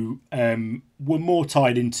 who were more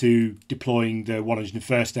tied into deploying the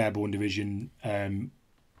 101st Airborne Division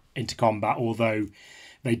into combat, although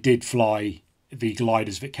they did fly the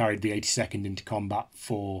gliders that carried the 82nd into combat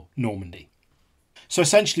for Normandy. So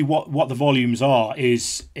essentially what the volumes are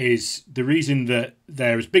is the reason that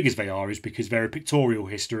they're as big as they are is because they're a pictorial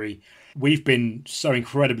history. We've been so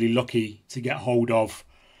incredibly lucky to get hold of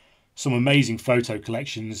some amazing photo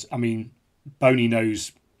collections. I mean, Boney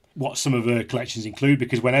knows what some of her collections include,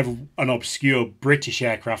 because whenever an obscure British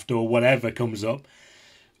aircraft or whatever comes up,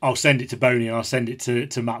 I'll send it to Boney and I'll send it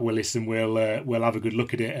to Matt Willis, and we'll have a good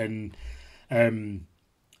look at it and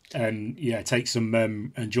take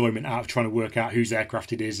some enjoyment out of trying to work out whose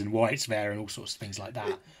aircraft it is and why it's there and all sorts of things like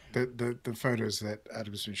that. The photos that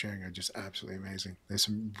Adam's been sharing are just absolutely amazing. There's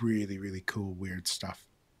some really, really cool, weird stuff.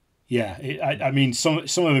 Yeah, I mean, some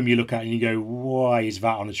of them you look at and you go, why is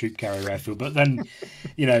that on a troop carrier airfield? But then,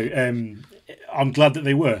 I'm glad that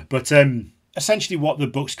they were. But essentially what the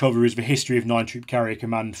books cover is the history of 9 Troop Carrier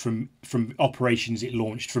Command from operations it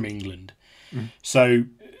launched from England. So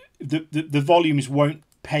the volumes won't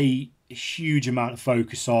pay a huge amount of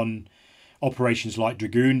focus on operations like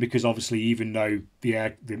Dragoon, because obviously even though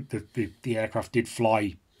the aircraft did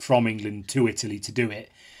fly from England to Italy to do it,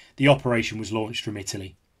 the operation was launched from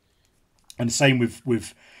Italy. And the same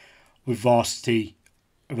with Varsity.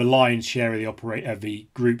 The lion's share of the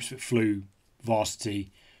groups that flew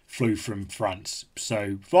Varsity flew from France.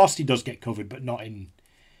 So Varsity does get covered, but not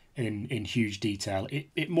in huge detail.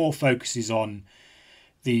 It more focuses on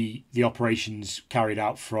the operations carried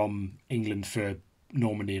out from England for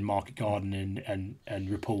Normandy and Market Garden and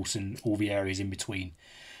Repulse and all the areas in between.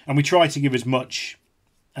 And we try to give as much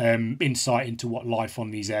insight into what life on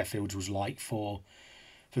these airfields was like for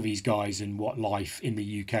these guys, and what life in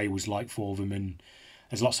the UK was like for them. And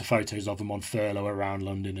there's lots of photos of them on furlough around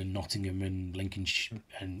London and Nottingham and Lincolnshire,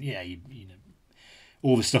 and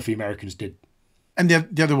all the stuff the Americans did. And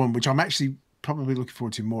the other one, which I'm actually probably looking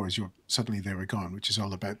forward to more, is your Suddenly They Were Gone, which is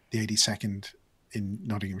all about the 82nd in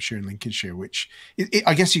Nottinghamshire and Lincolnshire, which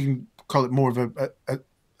I guess you can call it more of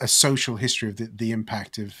a social history of the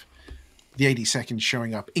impact of the 82nd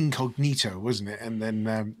showing up incognito, wasn't it? And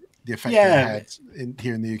then the effect it had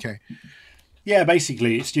here in the UK. Yeah,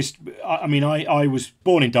 basically, it's just. I mean, I was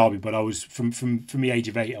born in Derby, but I was from the age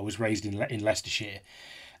of 8. I was raised in Leicestershire,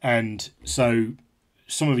 and so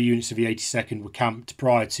some of the units of the 82nd were camped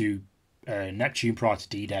prior to Neptune, prior to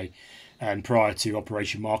D-Day, and prior to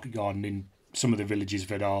Operation Market Garden in some of the villages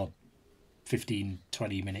that are 15,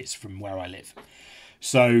 20 minutes from where I live.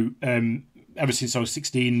 So ever since I was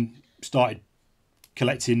 16, started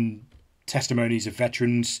collecting testimonies of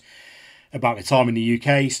veterans about their time in the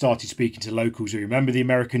UK, started speaking to locals who remember the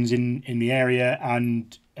Americans in the area,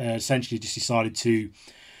 and essentially just decided to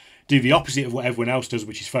do the opposite of what everyone else does,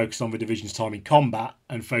 which is focus on the division's time in combat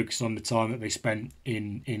and focus on the time that they spent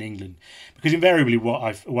in England. Because invariably what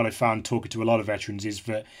I've found talking to a lot of veterans is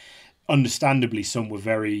that understandably some were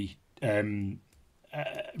very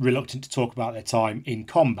reluctant to talk about their time in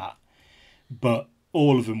combat, but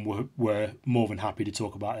all of them were more than happy to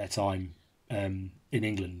talk about their time in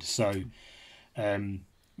England. So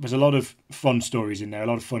there's a lot of fun stories in there, a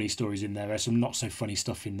lot of funny stories in there. There's some not so funny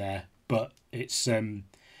stuff in there, but it's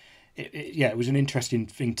it was an interesting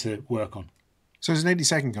thing to work on. So as an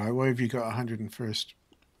 82nd guy, why have you got 101st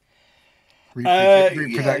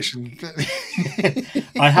reproduction? Yeah.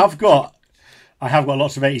 I have got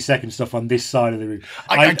lots of 82nd stuff on this side of the room.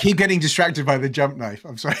 I keep getting distracted by the jump knife.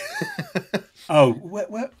 I'm sorry. Oh,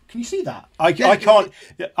 where can you see that? I can't.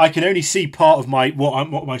 I can only see part of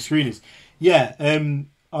what my screen is. Yeah,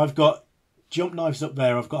 I've got jump knives up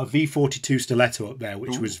there. I've got a V42 stiletto up there,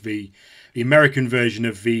 which was the American version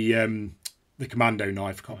of the commando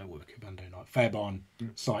knife. I can't remember what the commando knife. Fairbairn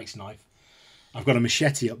Sykes knife. I've got a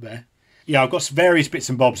machete up there. Yeah, I've got various bits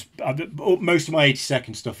and bobs. Most of my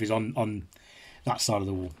 82nd stuff is on that side of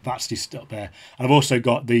the wall. That's just up there. And I've also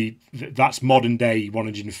got that's modern day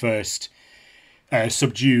 101st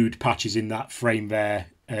subdued patches in that frame there,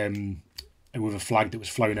 with a flag that was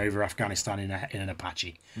flown over Afghanistan in an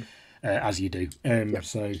Apache, as you do.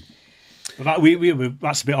 So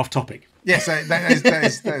that's a bit off topic. Yes,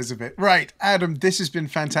 that is a bit right. Adam, this has been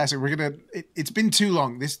fantastic. It's been too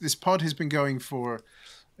long. This pod has been going for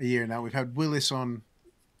a year now. We've had Willis on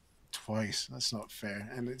twice. That's not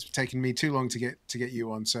fair, and it's taken me too long to get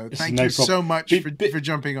you on. So thank you so much for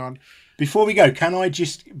jumping on. Before we go, can I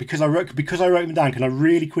just because I wrote them down? Can I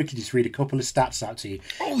really quickly just read a couple of stats out to you?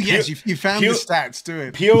 Oh yes, you found the stats. Do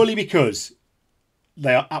it purely because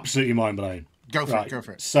they are absolutely mind blowing. Go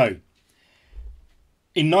for it. So,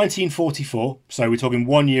 in 1944, so we're talking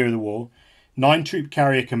 1 year of the war, 9 Troop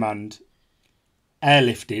Carrier Command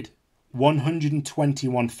airlifted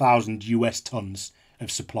 121,000 US tons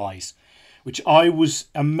of supplies, which I was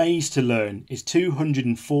amazed to learn is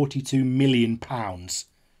 242 million pounds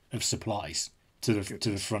of supplies to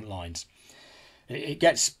the front lines. It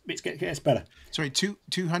gets better. Sorry,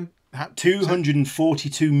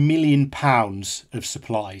 242 million pounds of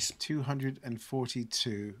supplies.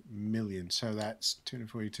 242 million. So that's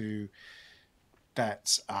 242.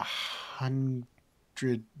 That's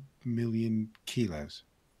 100 million kilos.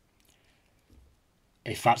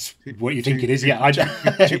 If that's what you think it is, yeah.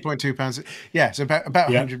 2.2 pounds. Yeah, so about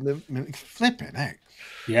 100 million. Flipping heck.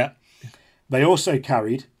 Yeah. They also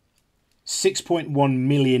carried 6.1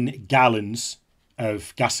 million gallons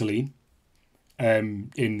of gasoline in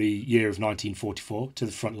the year of 1944 to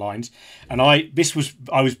the front lines. And I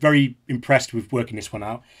was very impressed with working this one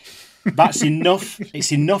out. That's enough.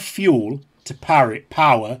 It's enough fuel to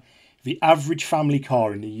power the average family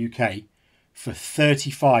car in the UK for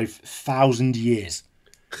 35,000 years.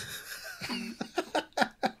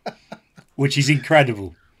 Which is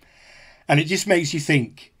incredible. And it just makes you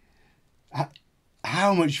think,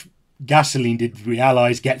 how much gasoline did the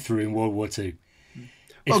Allies get through in World War II?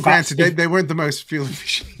 Well, granted, they weren't the most fuel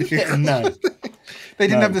efficient. Yeah, no. They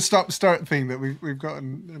didn't have the stop-start thing that we've got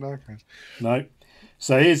in our cars. No.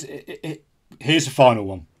 So here's the final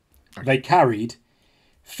one. Okay. They carried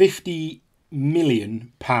 50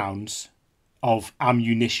 million pounds of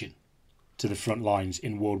ammunition to the front lines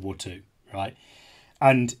in World War II, right?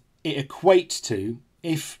 And it equates to,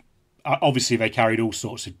 if obviously they carried all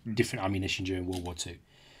sorts of different ammunition during World War II,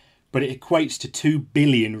 but it equates to 2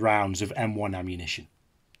 billion rounds of M1 ammunition.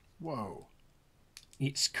 Whoa.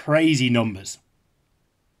 It's crazy numbers.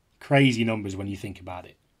 Crazy numbers when you think about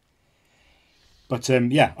it. But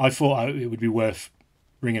yeah, I thought it would be worth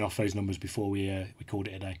ringing off those numbers before we called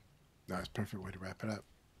it a day. That's a perfect way to wrap it up.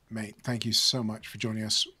 Mate, thank you so much for joining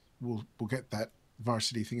us. We'll get that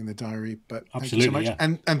varsity thing in the diary, but absolutely, thank you so much. Yeah.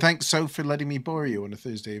 And thanks so for letting me bore you on a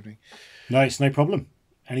Thursday evening. No, it's no problem.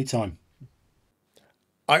 Anytime.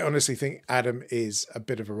 I honestly think Adam is a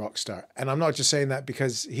bit of a rock star. And I'm not just saying that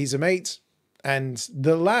because he's a mate and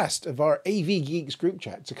the last of our AV Geeks group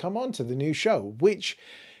chat to come on to the new show, which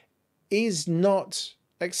is not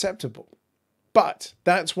acceptable. But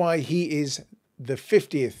that's why he is the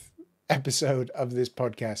 50th episode of this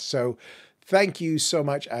podcast. So thank you so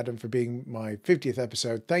much, Adam, for being my 50th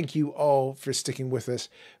episode. Thank you all for sticking with us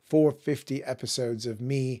for 50 episodes of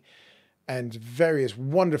me and various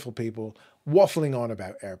wonderful people waffling on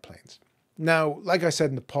about airplanes. Now, like I said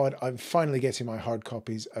in the pod, I'm finally getting my hard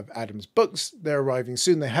copies of Adam's books. They're arriving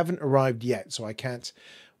soon. They haven't arrived yet, so I can't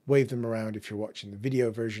wave them around if you're watching the video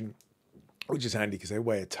version, which is handy because they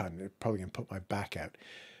weigh a ton. They're probably going to put my back out.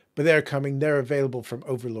 But they're coming. They're available from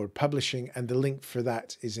Overlord Publishing, and the link for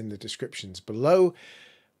that is in the descriptions below.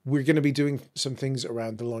 We're going to be doing some things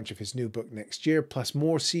around the launch of his new book next year, plus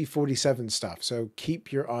more C-47 stuff. So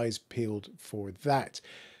keep your eyes peeled for that.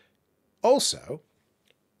 Also,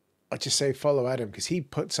 I just say follow Adam because he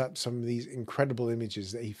puts up some of these incredible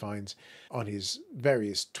images that he finds on his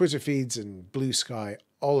various Twitter feeds and Blue Sky,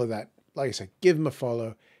 all of that. Like I said, give him a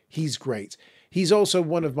follow. He's great. He's also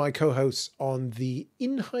one of my co-hosts on the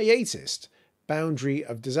In Hiatus Boundary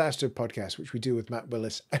of Disaster podcast, which we do with Matt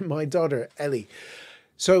Willis and my daughter, Ellie.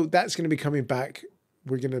 So that's going to be coming back.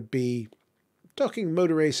 We're going to be talking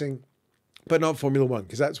motor racing, but not Formula One,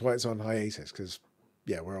 because that's why it's on hiatus, because,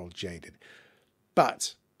 yeah, we're all jaded.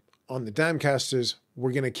 But on the Damcasters,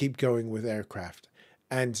 we're going to keep going with aircraft.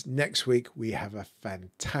 And next week, we have a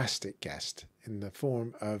fantastic guest in the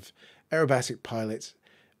form of aerobatic pilot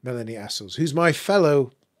Melanie Assels, who's my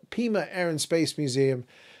fellow Pima Air and Space Museum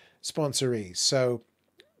sponsoree. So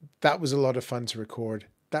that was a lot of fun to record.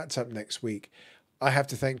 That's up next week. I have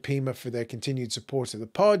to thank Pima for their continued support of the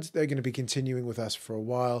pod. They're going to be continuing with us for a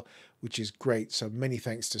while, which is great. So many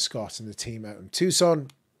thanks to Scott and the team out in Tucson.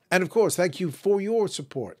 And of course, thank you for your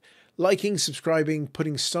support. Liking, subscribing,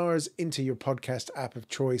 putting stars into your podcast app of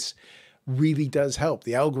choice really does help.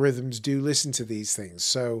 The algorithms do listen to these things.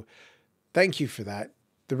 So thank you for that.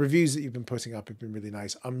 The reviews that you've been putting up have been really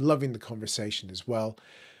nice. I'm loving the conversation as well.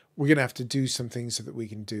 We're going to have to do some things so that we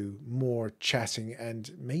can do more chatting and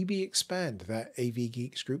maybe expand that AV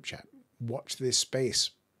Geeks group chat. Watch this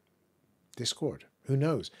space. Discord. Who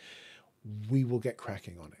knows? We will get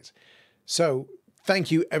cracking on it. So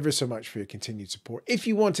thank you ever so much for your continued support. If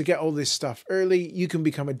you want to get all this stuff early, you can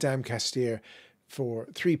become a Damcasteer for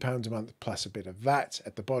 £3 a month plus a bit of VAT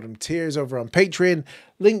at the bottom tiers over on Patreon.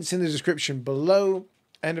 Links in the description below.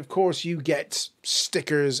 And of course, you get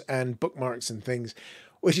stickers and bookmarks and things,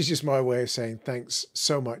 which is just my way of saying thanks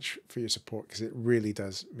so much for your support, because it really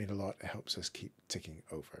does mean a lot. It helps us keep ticking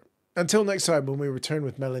over. Until next time, when we return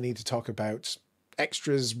with Melanie to talk about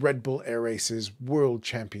extras, Red Bull Air Races, World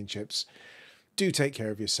Championships, do take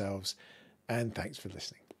care of yourselves, and thanks for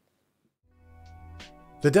listening.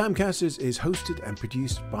 The Damcasters is hosted and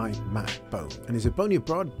produced by Matt Bone and is a Boney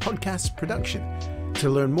Abroad podcast production. To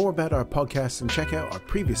learn more about our podcast and check out our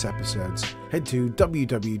previous episodes, head to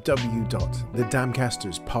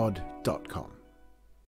www.thedamcasterspod.com.